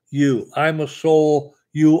real you. I'm a soul.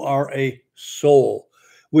 You are a soul.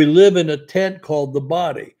 We live in a tent called the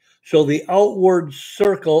body. So the outward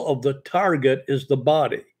circle of the target is the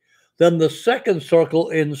body. Then the second circle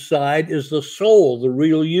inside is the soul, the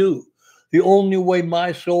real you. The only way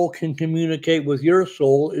my soul can communicate with your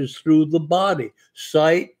soul is through the body.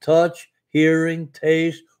 Sight, touch, hearing,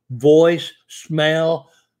 taste, voice, smell,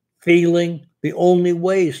 feeling. The only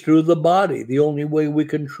way is through the body. The only way we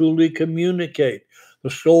can truly communicate. The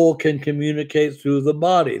soul can communicate through the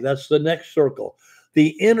body. That's the next circle.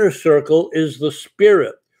 The inner circle is the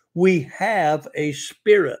spirit. We have a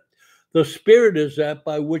spirit. The spirit is that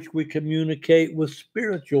by which we communicate with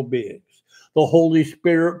spiritual beings. The Holy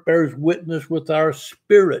Spirit bears witness with our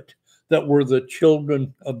spirit that we're the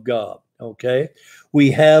children of God. Okay?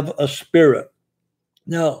 We have a spirit.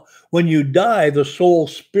 Now, when you die, the soul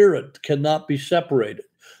spirit cannot be separated.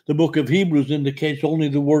 The book of Hebrews indicates only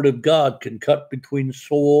the word of God can cut between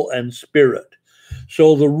soul and spirit.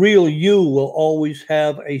 So the real you will always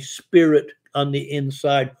have a spirit on the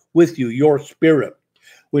inside with you, your spirit.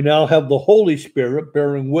 We now have the Holy Spirit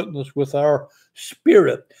bearing witness with our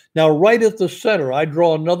spirit. Now, right at the center, I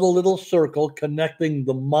draw another little circle connecting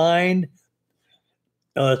the mind.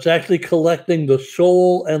 It's actually collecting the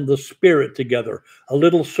soul and the spirit together. A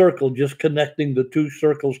little circle just connecting the two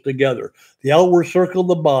circles together. The outward circle,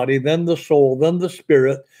 the body, then the soul, then the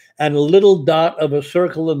spirit, and a little dot of a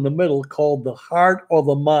circle in the middle called the heart or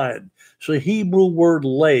the mind. It's a Hebrew word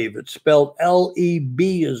lave. It's spelled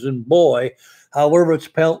L-E-B as in boy. However, it's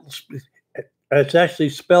actually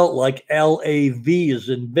spelled like L-A-V as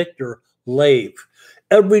in Victor, lave.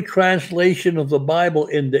 Every translation of the Bible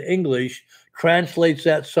into English translates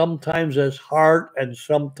that sometimes as heart and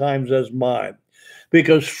sometimes as mind.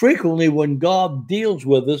 Because frequently when God deals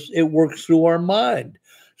with us, it works through our mind.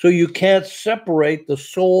 So you can't separate the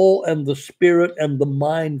soul and the spirit and the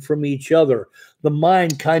mind from each other. The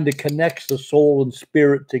mind kind of connects the soul and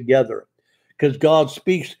spirit together. Because God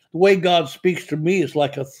speaks, the way God speaks to me is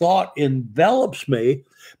like a thought envelops me,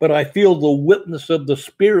 but I feel the witness of the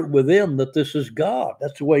spirit within that this is God.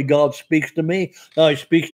 That's the way God speaks to me. Now he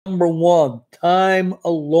speaks, number one, time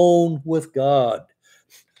alone with God.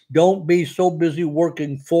 Don't be so busy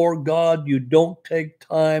working for God, you don't take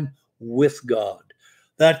time with God.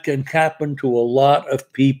 That can happen to a lot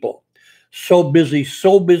of people. So busy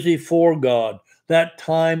for God. That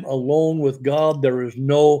time alone with God, there is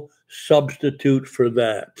no substitute for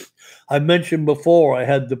that. I mentioned before I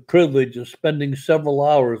had the privilege of spending several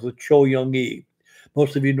hours with Cho Young-e.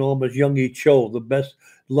 Most of you know him as Young-e Cho, the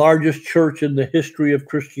largest church in the history of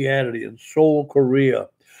Christianity in Seoul, Korea.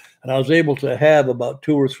 And I was able to have about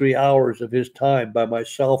 2 or 3 hours of his time by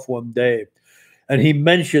myself one day. And he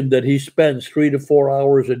mentioned that he spends 3 to 4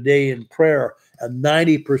 hours a day in prayer, and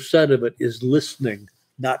 90% of it is listening,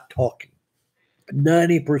 not talking.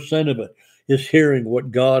 90% of it is hearing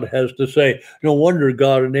what God has to say. No wonder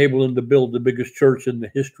God enabled him to build the biggest church in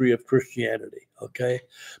the history of Christianity, okay?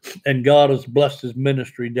 And God has blessed his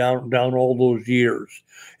ministry down all those years.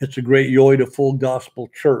 It's a great Yoida Full Gospel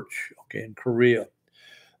Church, okay, in Korea.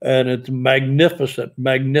 And it's magnificent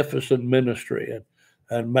ministry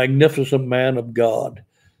and magnificent man of God.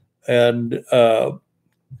 And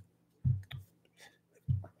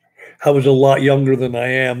I was a lot younger than I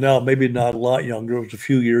am now, maybe not a lot younger. It was a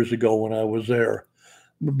few years ago when I was there.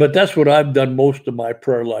 But that's what I've done most of my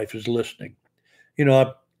prayer life is listening. You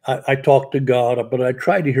know, I talk to God, but I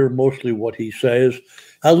try to hear mostly what he says.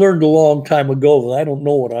 I learned a long time ago that I don't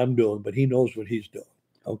know what I'm doing, but he knows what he's doing,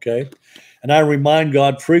 okay? And I remind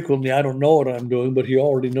God frequently, I don't know what I'm doing, but he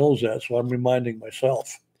already knows that, so I'm reminding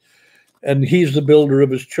myself. And he's the builder of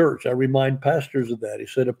his church. I remind pastors of that. He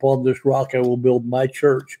said, upon this rock I will build my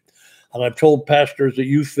church. And I've told pastors that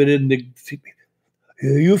you fit into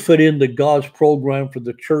God's program for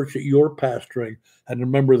the church that you're pastoring, and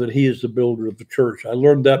remember that he is the builder of the church. I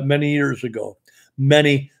learned that many years ago,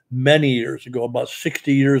 many years ago, about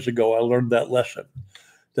 60 years ago, I learned that lesson.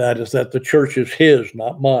 That is that the church is his,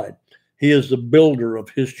 not mine. He is the builder of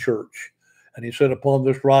his church. And he said, upon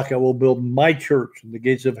this rock I will build my church, and the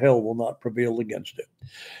gates of hell will not prevail against it.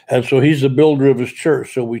 And so he's the builder of his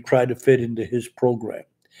church, so we try to fit into his program.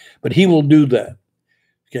 But he will do that.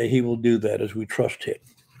 Okay, he will do that as we trust him.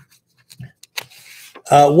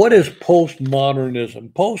 What is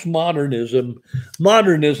postmodernism?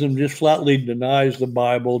 Modernism just flatly denies the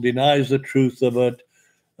Bible, denies the truth of it.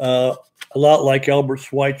 A lot like Albert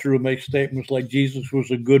Schweitzer, who makes statements like Jesus was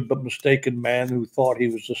a good but mistaken man who thought he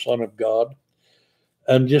was the Son of God.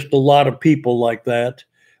 And just a lot of people like that.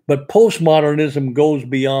 But postmodernism goes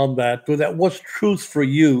beyond that. So that what's truth for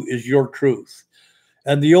you is your truth.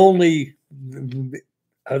 And the only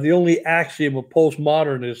axiom of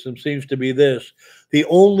postmodernism seems to be this: the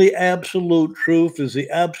only absolute truth is the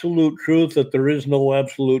absolute truth that there is no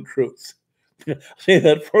absolute truth. Say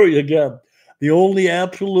that for you again. The only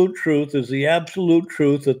absolute truth is the absolute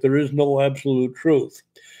truth that there is no absolute truth.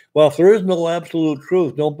 Well, if there is no absolute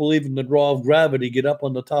truth, don't believe in the draw of gravity, get up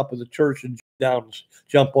on the top of the church and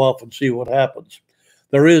jump off and see what happens.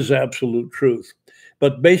 There is absolute truth.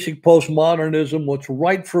 But basic postmodernism, what's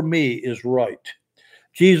right for me is right.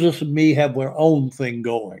 Jesus and me have our own thing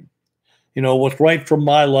going. You know, what's right for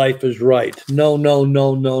my life is right. No, no,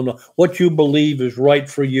 no, no, no. What you believe is right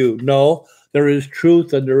for you. No, there is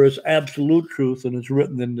truth and there is absolute truth, and it's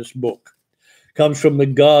written in this book. It comes from the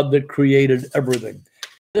God that created everything.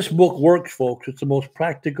 This book works, folks. It's the most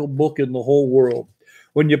practical book in the whole world.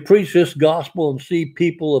 When you preach this gospel and see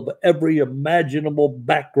people of every imaginable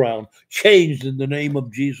background changed in the name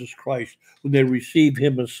of Jesus Christ when they receive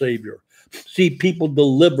him as Savior, see people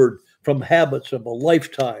delivered from habits of a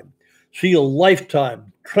lifetime, see a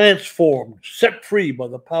lifetime transformed, set free by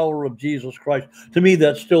the power of Jesus Christ, to me,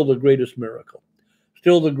 that's still the greatest miracle.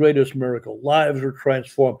 Still the greatest miracle. Lives are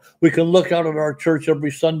transformed. We can look out at our church every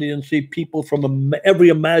Sunday and see people from every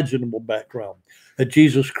imaginable background that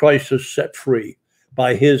Jesus Christ has set free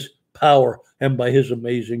by his power and by his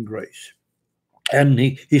amazing grace. And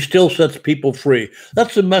he still sets people free.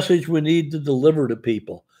 That's the message we need to deliver to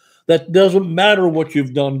people. That doesn't matter what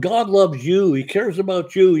you've done. God loves you. He cares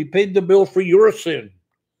about you. He paid the bill for your sin.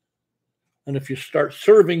 And if you start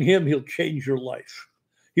serving him, he'll change your life.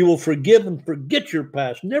 He will forgive and forget your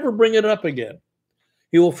past. Never bring it up again.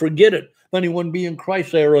 He will forget it. If anyone be in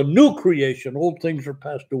Christ, they are a new creation. Old things are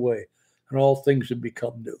passed away, and all things have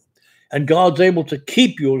become new. And God's able to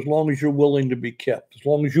keep you as long as you're willing to be kept, as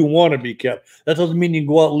long as you want to be kept. That doesn't mean you can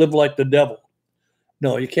go out and live like the devil.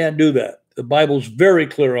 No, you can't do that. The Bible's very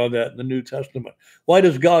clear on that in the New Testament. Why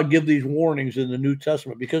does God give these warnings in the New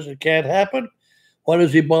Testament? Because it can't happen? Why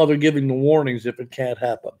does he bother giving the warnings if it can't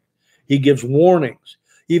happen? He gives warnings.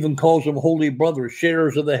 He even calls them holy brothers,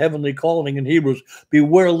 sharers of the heavenly calling in Hebrews.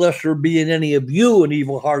 Beware lest there be in any of you an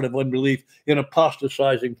evil heart of unbelief in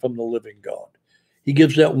apostatizing from the living God. He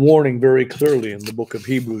gives that warning very clearly in the book of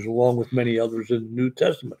Hebrews, along with many others in the New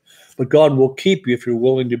Testament. But God will keep you if you're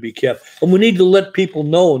willing to be kept. And we need to let people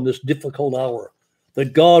know in this difficult hour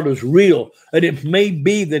that God is real. And it may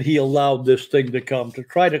be that he allowed this thing to come to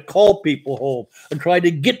try to call people home and try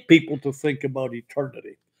to get people to think about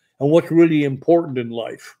eternity and what's really important in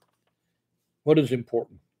life. What is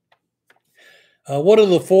important? What are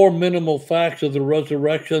the four minimal facts of the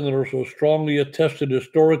resurrection that are so strongly attested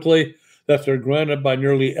historically that they're granted by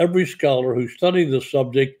nearly every scholar who studied the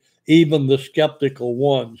subject, even the skeptical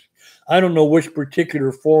ones? I don't know which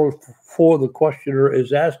particular four the questioner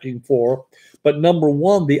is asking for, but number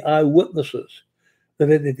one, the eyewitnesses.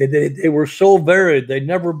 They were so varied, they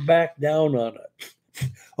never backed down on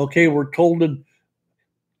it. Okay, we're told in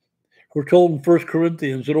 1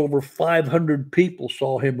 Corinthians that over 500 people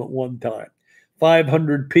saw him at one time.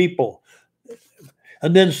 500 people.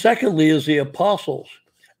 And then secondly is the apostles.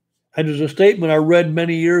 And there's a statement I read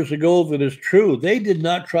many years ago that is true. They did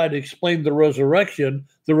not try to explain the resurrection.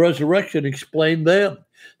 The resurrection explained them.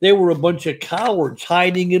 They were a bunch of cowards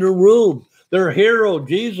hiding in a room. Their hero,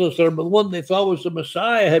 Jesus, the one they thought was the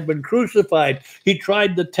Messiah, had been crucified. He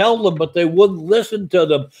tried to tell them, but they wouldn't listen to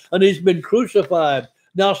them. And he's been crucified.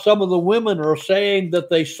 Now some of the women are saying that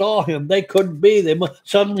they saw him. They couldn't be.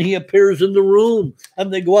 Suddenly he appears in the room.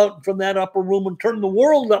 And they go out from that upper room and turn the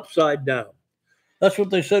world upside down. That's what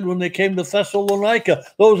they said when they came to Thessalonica.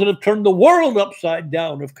 Those that have turned the world upside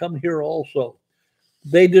down have come here also.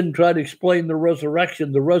 They didn't try to explain the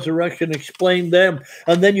resurrection. The resurrection explained them.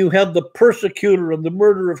 And then you have the persecutor and the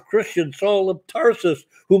murderer of Christians, Saul of Tarsus,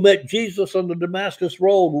 who met Jesus on the Damascus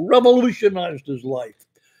Road, revolutionized his life.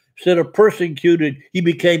 Instead of persecuted, he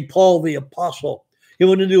became Paul the Apostle. He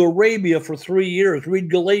went into Arabia for 3 years.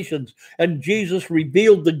 Read Galatians. And Jesus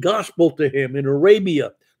revealed the gospel to him in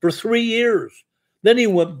Arabia for 3 years. Then he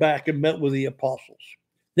went back and met with the apostles.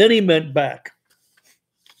 Then he went back.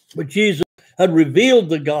 But Jesus had revealed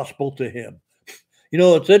the gospel to him. You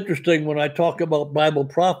know, it's interesting when I talk about Bible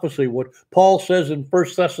prophecy, what Paul says in 1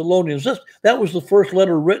 Thessalonians. That was the first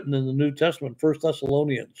letter written in the New Testament, 1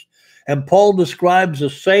 Thessalonians. And Paul describes the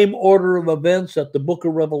same order of events that the book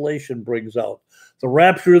of Revelation brings out. The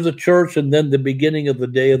rapture of the church and then the beginning of the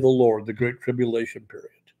day of the Lord, the great tribulation period.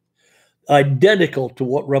 Identical to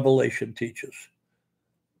what Revelation teaches.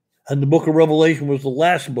 And the book of Revelation was the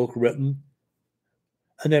last book written.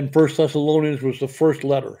 And then 1 Thessalonians was the first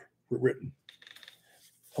letter written.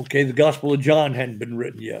 Okay, the Gospel of John hadn't been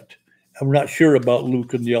written yet. I'm not sure about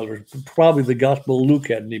Luke and the others. Probably the Gospel of Luke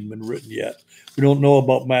hadn't even been written yet. We don't know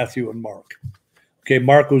about Matthew and Mark. Okay,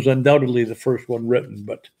 Mark was undoubtedly the first one written,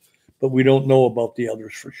 but we don't know about the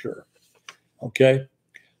others for sure. Okay,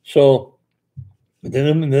 so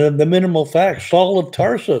the minimal facts, Saul of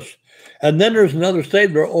Tarsus. And then there's another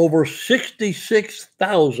statement, there are over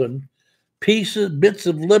 66,000 bits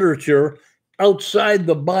of literature outside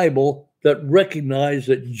the Bible that recognize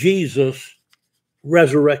that Jesus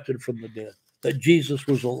resurrected from the dead, that Jesus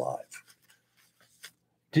was alive.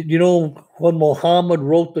 Did you know when Muhammad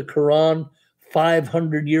wrote the Quran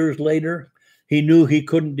 500 years later, he knew he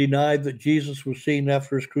couldn't deny that Jesus was seen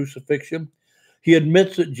after his crucifixion? He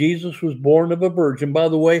admits that Jesus was born of a virgin. By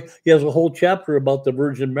the way, he has a whole chapter about the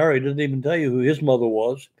Virgin Mary. He doesn't even tell you who his mother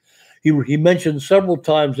was. He mentioned several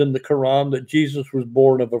times in the Quran that Jesus was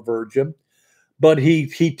born of a virgin, but he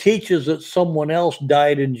teaches that someone else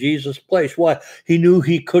died in Jesus' place. Why? He knew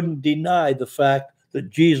he couldn't deny the fact that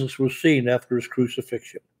Jesus was seen after his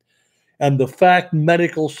crucifixion. And the fact,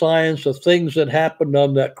 medical science, the things that happened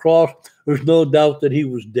on that cross, there's no doubt that he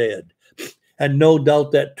was dead. And no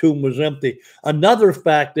doubt that tomb was empty. Another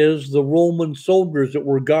fact is the Roman soldiers that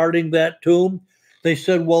were guarding that tomb, they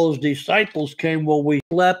said, well, his disciples came while we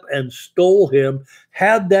slept and stole him.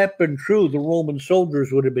 Had that been true, the Roman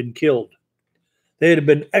soldiers would have been killed. They'd have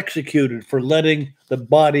been executed for letting the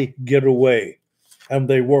body get away. And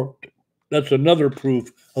they weren't. That's another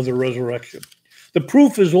proof of the resurrection. The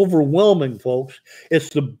proof is overwhelming, folks. It's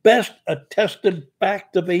the best attested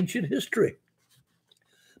fact of ancient history.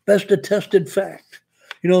 Best attested fact.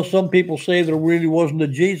 You know, some people say there really wasn't a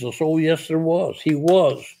Jesus. Oh, yes, there was. He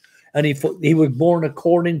was. And he was born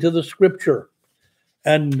according to the scripture.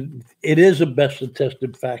 And it is a best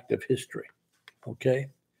attested fact of history. Okay?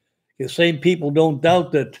 The same people don't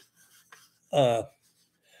doubt that,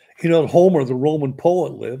 Homer, the Roman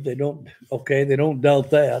poet, lived. They don't doubt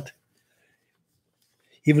that.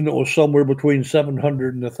 Even though it was somewhere between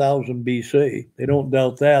 700 and 1000 BC. They don't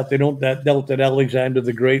doubt that. They don't doubt that Alexander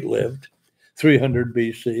the Great lived 300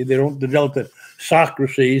 BC. They don't doubt that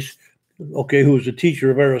Socrates, who was a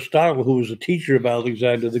teacher of Aristotle, who was a teacher of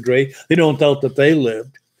Alexander the Great, they don't doubt that they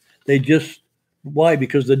lived. Why?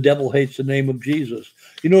 Because the devil hates the name of Jesus.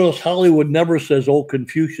 You notice Hollywood never says, oh,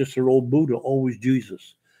 Confucius or old Buddha, always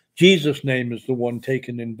Jesus. Jesus' name is the one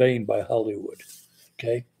taken in vain by Hollywood.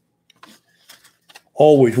 Okay?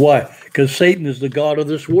 Always. Why? Because Satan is the god of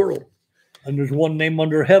this world. And there's one name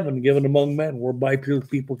under heaven given among men whereby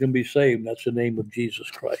people can be saved. That's the name of Jesus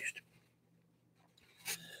Christ.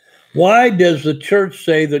 Why does the church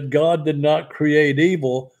say that God did not create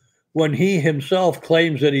evil when he himself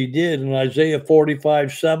claims that he did in Isaiah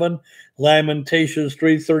 45:7, Lamentations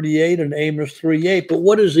 3:38, and Amos 3:8? But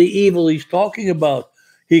what is the evil he's talking about?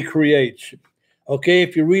 He creates. Okay,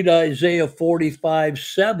 if you read Isaiah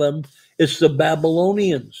 45:7, it's the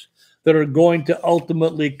Babylonians that are going to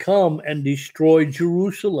ultimately come and destroy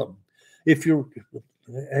Jerusalem. In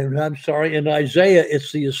Isaiah,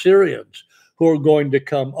 it's the Assyrians who are going to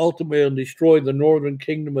come ultimately and destroy the northern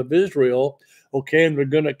kingdom of Israel. Okay, and they're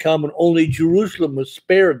going to come, and only Jerusalem was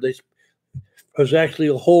spared. There's actually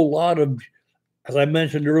a whole lot of, as I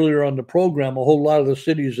mentioned earlier on the program, a whole lot of the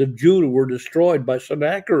cities of Judah were destroyed by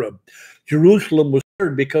Sennacherib. Jerusalem was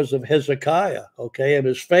spared because of Hezekiah, and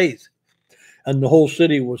his faith. And the whole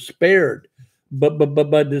city was spared. But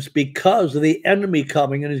it's because of the enemy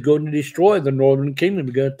coming, and he's going to destroy the northern kingdom.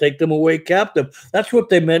 He's going to take them away captive. That's what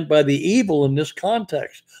they meant by the evil in this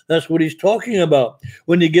context. That's what he's talking about.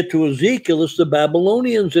 When you get to Ezekiel, it's the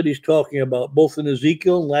Babylonians that he's talking about, both in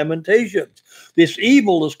Ezekiel and Lamentations. This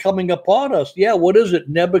evil is coming upon us. Yeah, what is it?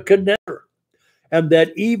 Nebuchadnezzar. And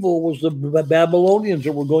that evil was the Babylonians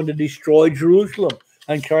that were going to destroy Jerusalem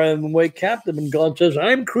and carry them away captive. And God says,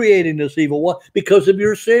 I'm creating this evil. Why? Because of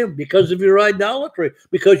your sin, because of your idolatry,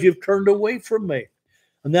 because you've turned away from me.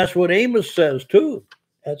 And that's what Amos says too.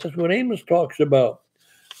 That's what Amos talks about.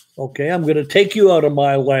 Okay, I'm going to take you out of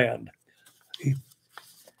my land.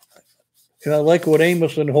 I like what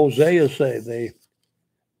Amos and Hosea say.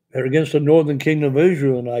 They're against the northern kingdom of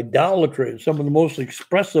Israel and idolatry. And some of the most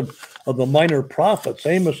expressive of the minor prophets,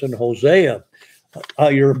 Amos and Hosea.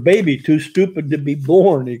 You're a baby too stupid to be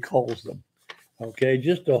born, he calls them. Okay,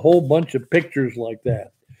 just a whole bunch of pictures like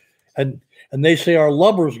that. And they say our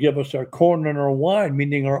lovers give us our corn and our wine,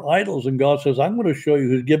 meaning our idols. And God says, I'm going to show you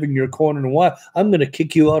who's giving your corn and wine. I'm going to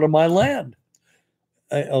kick you out of my land.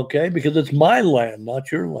 Because it's my land,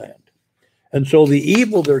 not your land. And so the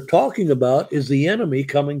evil they're talking about is the enemy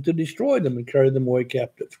coming to destroy them and carry them away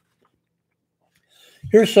captive.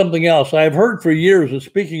 Here's something else. I've heard for years that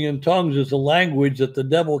speaking in tongues is a language that the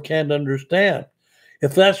devil can't understand.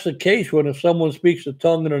 If that's the case, if someone speaks a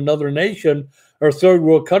tongue in another nation or third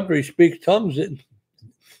world country speaks tongues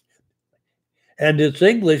and it's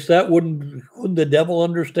English, wouldn't the devil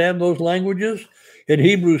understand those languages? In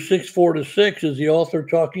Hebrews 6:4-6 is the author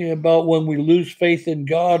talking about when we lose faith in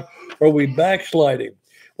God or we backsliding.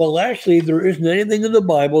 Well, actually, there isn't anything in the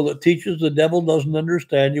Bible that teaches the devil doesn't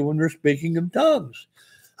understand you when you're speaking in tongues.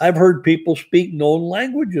 I've heard people speak known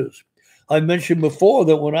languages. I mentioned before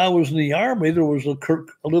that when I was in the Army, there was a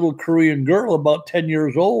little Korean girl about 10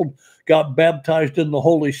 years old, got baptized in the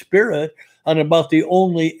Holy Spirit, and about the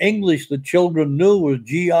only English the children knew was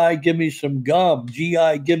GI, give me some gum,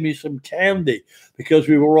 GI, give me some candy, because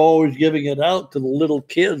we were always giving it out to the little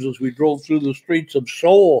kids as we drove through the streets of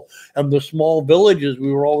Seoul and the small villages.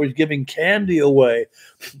 We were always giving candy away.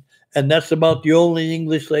 And that's about the only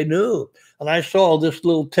English they knew. And I saw this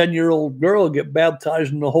little 10-year-old girl get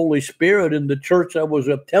baptized in the Holy Spirit in the church I was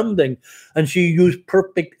attending. And she used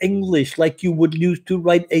perfect English like you would use to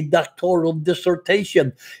write a doctoral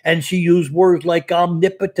dissertation. And she used words like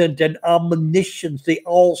omnipotent and omniscience, the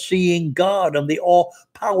all-seeing God and the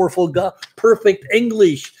all-powerful God. Perfect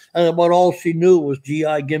English. And about all she knew was,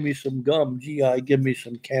 GI, give me some gum. GI, give me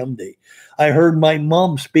some candy. I heard my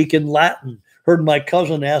mom speak in Latin. Heard my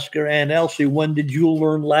cousin ask her, Aunt Elsie, when did you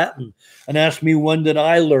learn Latin? And asked me, when did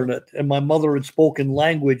I learn it? And my mother had spoken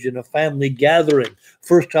language in a family gathering.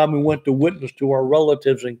 First time we went to witness to our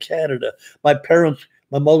relatives in Canada. My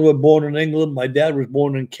mother was born in England. My dad was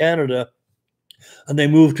born in Canada. And they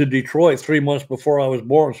moved to Detroit 3 months before I was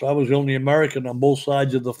born. So I was the only American on both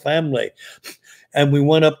sides of the family. And we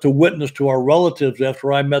went up to witness to our relatives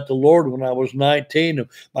after I met the Lord when I was 19. And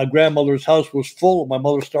my grandmother's house was full. My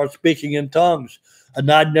mother started speaking in tongues.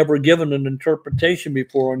 And I'd never given an interpretation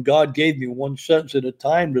before. And God gave me one sentence at a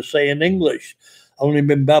time to say in English. I'd only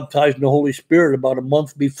been baptized in the Holy Spirit about a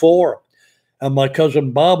month before. And my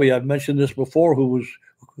cousin Bobby, I've mentioned this before, who was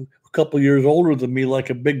a couple years older than me, like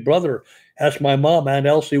a big brother, asked my mom, Aunt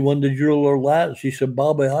Elsie, when did you learn Latin? She said,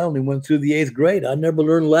 Bobby, I only went through the 8th grade. I never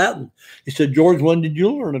learned Latin. He said, George, when did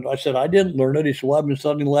you learn it? I said, I didn't learn it. He said, well, I've been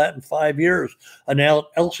studying Latin 5 years. And Aunt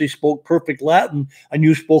Elsie spoke perfect Latin, and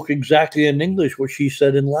you spoke exactly in English what she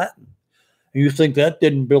said in Latin. And you think that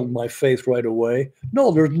didn't build my faith right away?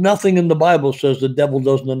 No, there's nothing in the Bible that says the devil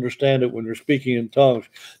doesn't understand it when they're speaking in tongues.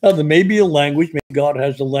 Now, there may be a language. Maybe God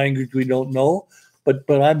has a language we don't know. But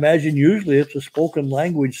I imagine usually it's a spoken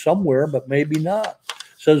language somewhere, but maybe not.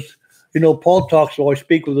 It says, Paul talks, I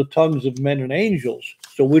speak with the tongues of men and angels.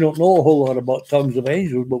 So we don't know a whole lot about tongues of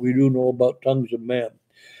angels, but we do know about tongues of men.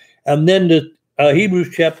 And then the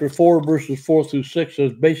Hebrews chapter 4, verses 4-6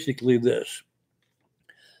 says basically this.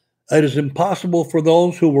 It is impossible for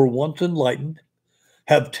those who were once enlightened,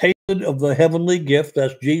 have tasted of the heavenly gift,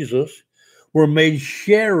 that's Jesus, were made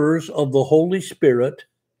sharers of the Holy Spirit,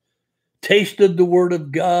 tasted the word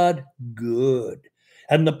of God, good.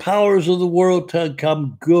 And the powers of the world to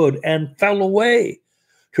come, good, and fell away,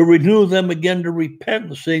 to renew them again to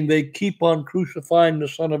repentance, saying they keep on crucifying the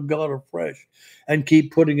Son of God afresh and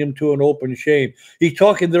keep putting him to an open shame. He's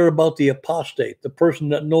talking there about the apostate, the person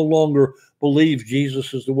that no longer believes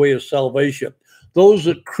Jesus is the way of salvation. Those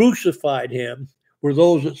that crucified him were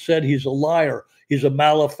those that said he's a liar, he's a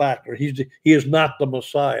malefactor, he is not the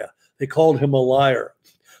Messiah. They called him a liar.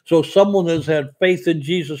 So someone that's had faith in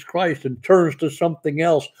Jesus Christ and turns to something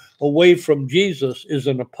else away from Jesus is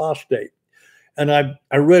an apostate. And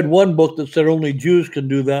I read one book that said only Jews can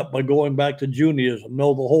do that by going back to Judaism.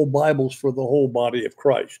 No, the whole Bible's for the whole body of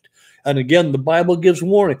Christ. And again, the Bible gives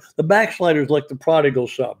warning. The backslider's like the prodigal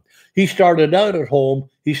son. He started out at home.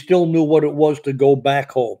 He still knew what it was to go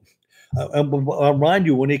back home. And I'll remind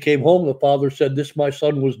you, when he came home, the father said, this my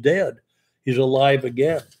son was dead. He's alive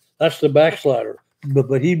again. That's the backslider.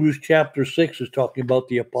 But Hebrews chapter 6 is talking about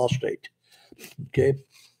the apostate. Okay.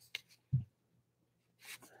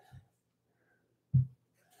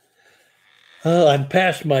 I'm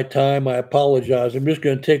past my time. I apologize. I'm just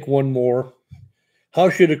going to take one more.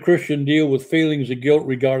 How should a Christian deal with feelings of guilt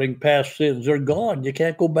regarding past sins? They're gone. You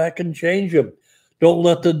can't go back and change them. Don't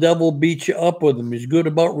let the devil beat you up with them. He's good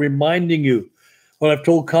about reminding you. What I've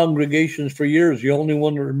told congregations for years, the only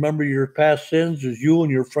one to remember your past sins is you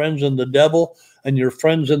and your friends and the devil, and your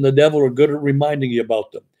friends and the devil are good at reminding you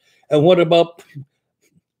about them. And what about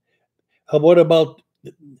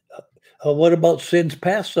sins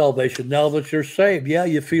past salvation? Now that you're saved, yeah,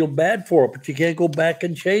 you feel bad for it, but you can't go back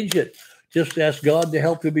and change it. Just ask God to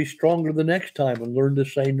help you be stronger the next time and learn to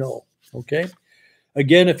say no. Okay?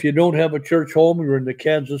 Again, if you don't have a church home, you're in the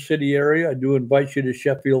Kansas City area, I do invite you to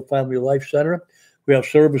Sheffield Family Life Center. We have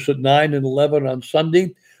service at 9 and 11 on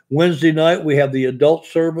Sunday. Wednesday night, we have the adult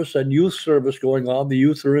service and youth service going on. The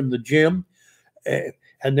youth are in the gym.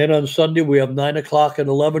 And then on Sunday, we have 9 o'clock and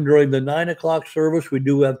 11. During the 9 o'clock service, we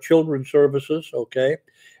do have children's services, okay?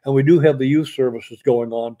 And we do have the youth services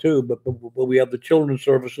going on too, but we have the children's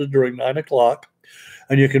services during 9 o'clock.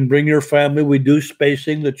 And you can bring your family. We do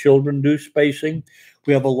spacing. The children do spacing.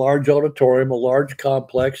 We have a large auditorium, a large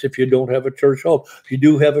complex if you don't have a church home. If you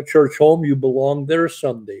do have a church home, you belong there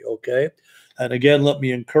Sunday, okay? And again, let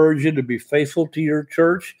me encourage you to be faithful to your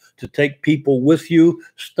church, to take people with you.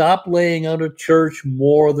 Stop laying out a church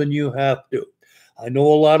more than you have to. I know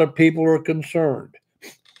a lot of people are concerned,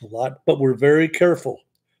 but we're very careful,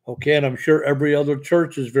 okay? And I'm sure every other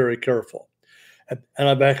church is very careful. And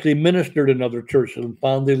I've actually ministered in other churches and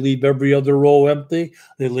found they leave every other row empty.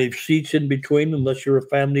 They leave seats in between unless you're a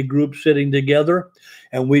family group sitting together.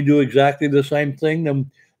 And we do exactly the same thing.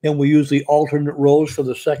 And we use the alternate rows for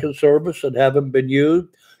the second service that haven't been used.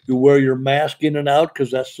 You wear your mask in and out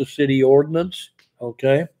because that's the city ordinance,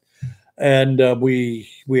 okay? And we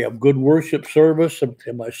have good worship service. And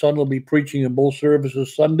my son will be preaching in both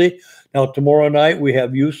services Sunday. Now, tomorrow night, we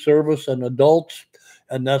have youth service and adults.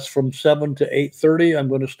 And that's from 7 to 8:30. I'm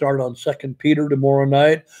going to start on 2 Peter tomorrow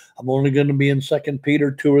night. I'm only going to be in 2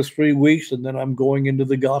 Peter 2 or 3 weeks, and then I'm going into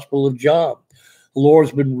the Gospel of John. The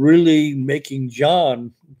Lord's been really making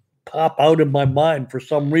John pop out in my mind. For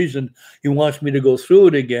some reason, he wants me to go through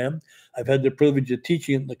it again. I've had the privilege of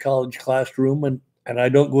teaching it in the college classroom, and I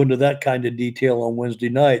don't go into that kind of detail on Wednesday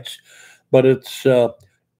nights. But it's the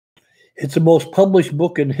most published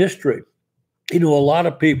book in history. You know, a lot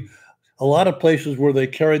of places where they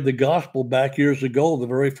carried the gospel back years ago, the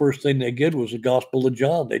very first thing they did was the Gospel of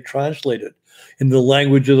John. They translated in the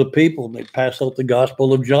language of the people, and they pass out the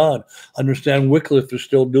Gospel of John. Understand Wycliffe is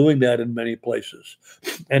still doing that in many places.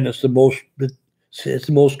 And it's the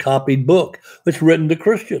most copied book. It's written to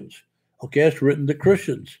Christians. Okay, it's written to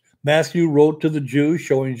Christians. Matthew wrote to the Jews,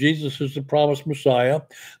 showing Jesus as the promised Messiah.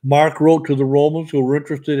 Mark wrote to the Romans who were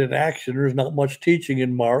interested in action. There's not much teaching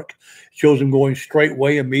in Mark. It shows him going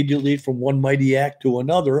straightway immediately from one mighty act to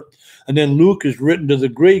another. And then Luke is written to the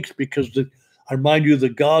Greeks because, I remind you, the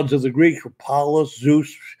gods of the Greeks were Pallas,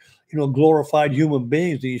 Zeus, glorified human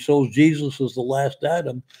beings. He shows Jesus as the last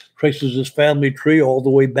Adam, traces his family tree all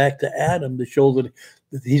the way back to Adam to show that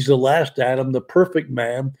he's the last Adam, the perfect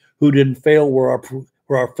man who didn't fail where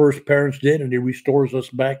our first parents did, and he restores us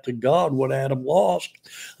back to God, what Adam lost.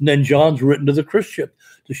 And then John's written to the Christian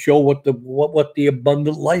to show what the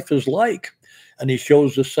abundant life is like. And he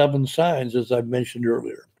shows the 7 signs, as I mentioned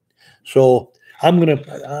earlier. So I'm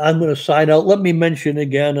gonna sign out. Let me mention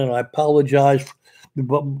again, and I apologize,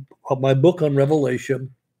 but my book on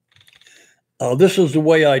Revelation. This is the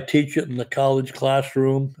way I teach it in the college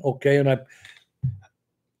classroom. Okay, and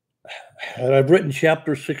I've written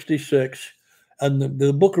chapter 66. And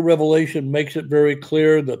the book of Revelation makes it very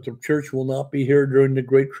clear that the church will not be here during the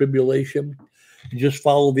Great Tribulation. You just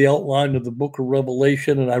follow the outline of the book of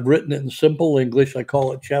Revelation, and I've written it in simple English. I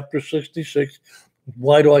call it chapter 66.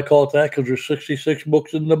 Why do I call it that? Because there's 66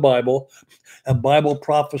 books in the Bible, and Bible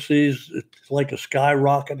prophecies, it's like a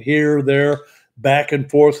skyrocket here, there, back and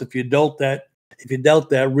forth. If you doubt that,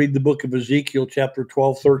 read the book of Ezekiel, chapter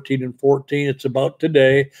 12, 13, and 14. It's about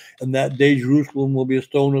today, and that day Jerusalem will be a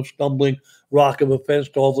stone of stumbling, rock of offense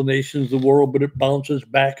to all the nations of the world, but it bounces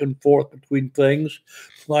back and forth between things.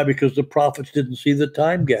 Why? Because the prophets didn't see the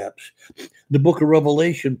time gaps. The book of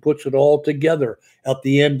Revelation puts it all together at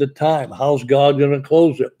the end of time. How's God going to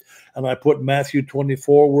close it? And I put Matthew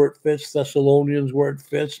 24 where it fits, Thessalonians where it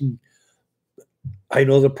fits, and I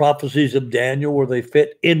know the prophecies of Daniel where they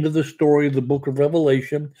fit into the story of the book of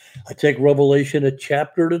Revelation. I take Revelation a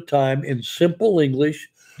chapter at a time in simple English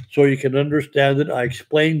so you can understand it. I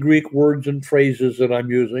explain Greek words and phrases that I'm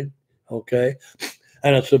using, okay?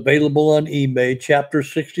 And it's available on eBay, chapter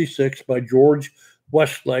 66 by George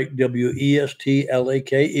Westlake, Westlake.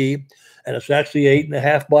 And it's actually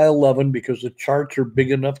 8.5 by 11 because the charts are big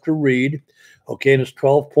enough to read. Okay, and it's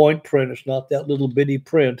 12-point print. It's not that little bitty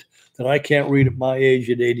print that I can't read at my age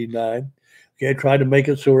at 89. Okay, I try to make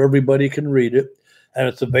it so everybody can read it. And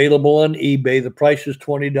it's available on eBay. The price is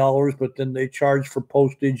 $20, but then they charge for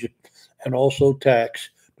postage and also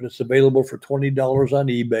tax. But it's available for $20 on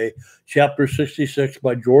eBay. Chapter 66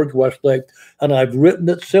 by George Westlake. And I've written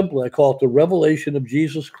it simply. I call it The Revelation of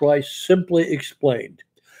Jesus Christ Simply Explained.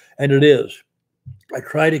 And it is. I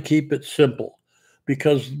try to keep it simple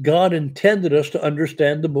because God intended us to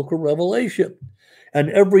understand the book of Revelation. And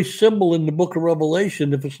every symbol in the book of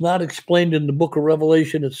Revelation, if it's not explained in the book of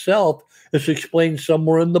Revelation itself, it's explained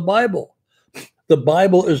somewhere in the Bible. The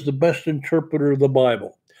Bible is the best interpreter of the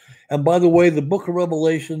Bible. And by the way, the book of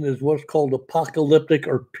Revelation is what's called apocalyptic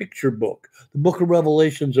or picture book. The book of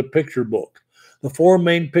Revelation is a picture book. The four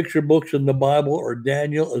main picture books in the Bible are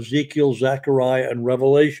Daniel, Ezekiel, Zechariah, and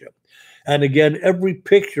Revelation. And again, every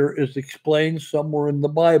picture is explained somewhere in the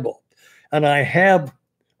Bible. And I have,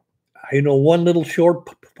 one little short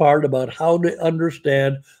part about how to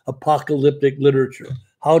understand apocalyptic literature,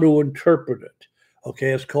 how to interpret it.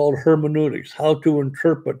 Okay, it's called hermeneutics, how to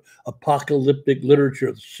interpret apocalyptic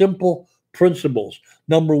literature. Simple principles.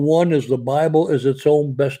 Number one is the Bible is its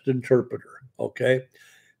own best interpreter, okay?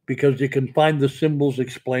 Because you can find the symbols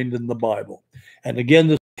explained in the Bible. And again,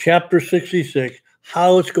 this chapter 66,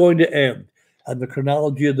 how it's going to end. And the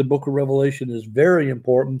chronology of the book of Revelation is very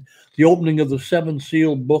important. The opening of the seventh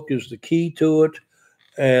seal book is the key to it.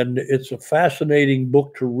 And it's a fascinating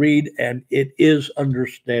book to read, and it is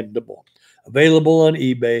understandable. Available on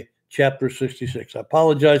eBay, chapter 66. I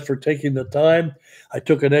apologize for taking the time. I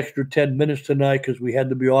took an extra 10 minutes tonight because we had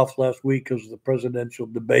to be off last week because of the presidential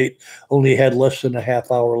debate. Only had less than a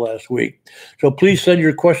half hour last week. So please send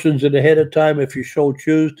your questions in ahead of time if you so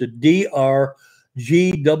choose to drgwwjr,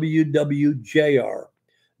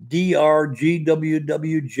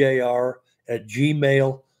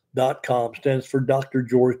 drgwwjr@gmail.com. Stands for Dr.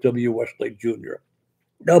 George W. Westlake Jr.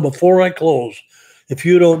 Now, before I close, if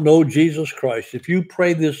you don't know Jesus Christ, if you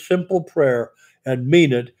pray this simple prayer and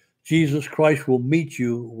mean it, Jesus Christ will meet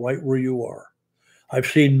you right where you are. I've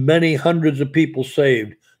seen many hundreds of people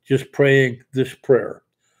saved just praying this prayer.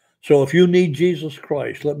 So if you need Jesus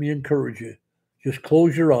Christ, let me encourage you. Just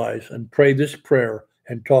close your eyes and pray this prayer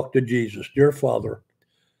and talk to Jesus. Dear Father,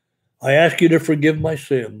 I ask you to forgive my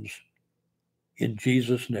sins in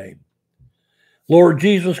Jesus' name. Lord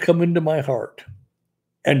Jesus, come into my heart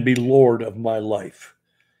and be Lord of my life.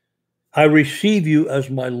 I receive you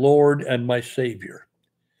as my Lord and my Savior.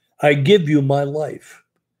 I give you my life.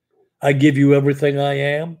 I give you everything I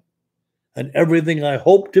am and everything I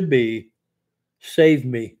hope to be. Save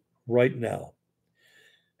me right now.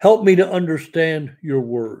 Help me to understand your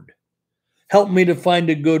word. Help me to find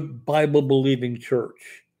a good Bible-believing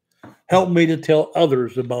church. Help me to tell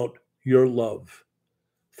others about your love.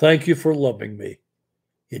 Thank you for loving me.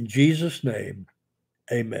 In Jesus' name,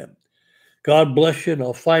 amen. God bless you, and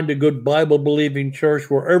I'll find a good Bible-believing church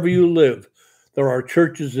wherever you live. There are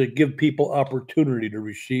churches that give people opportunity to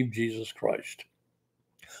receive Jesus Christ,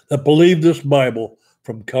 that believe this Bible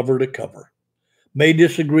from cover to cover. May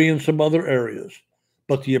disagree in some other areas,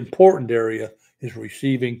 but the important area is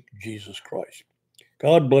receiving Jesus Christ.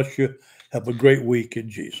 God bless you. Have a great week in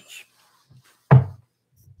Jesus.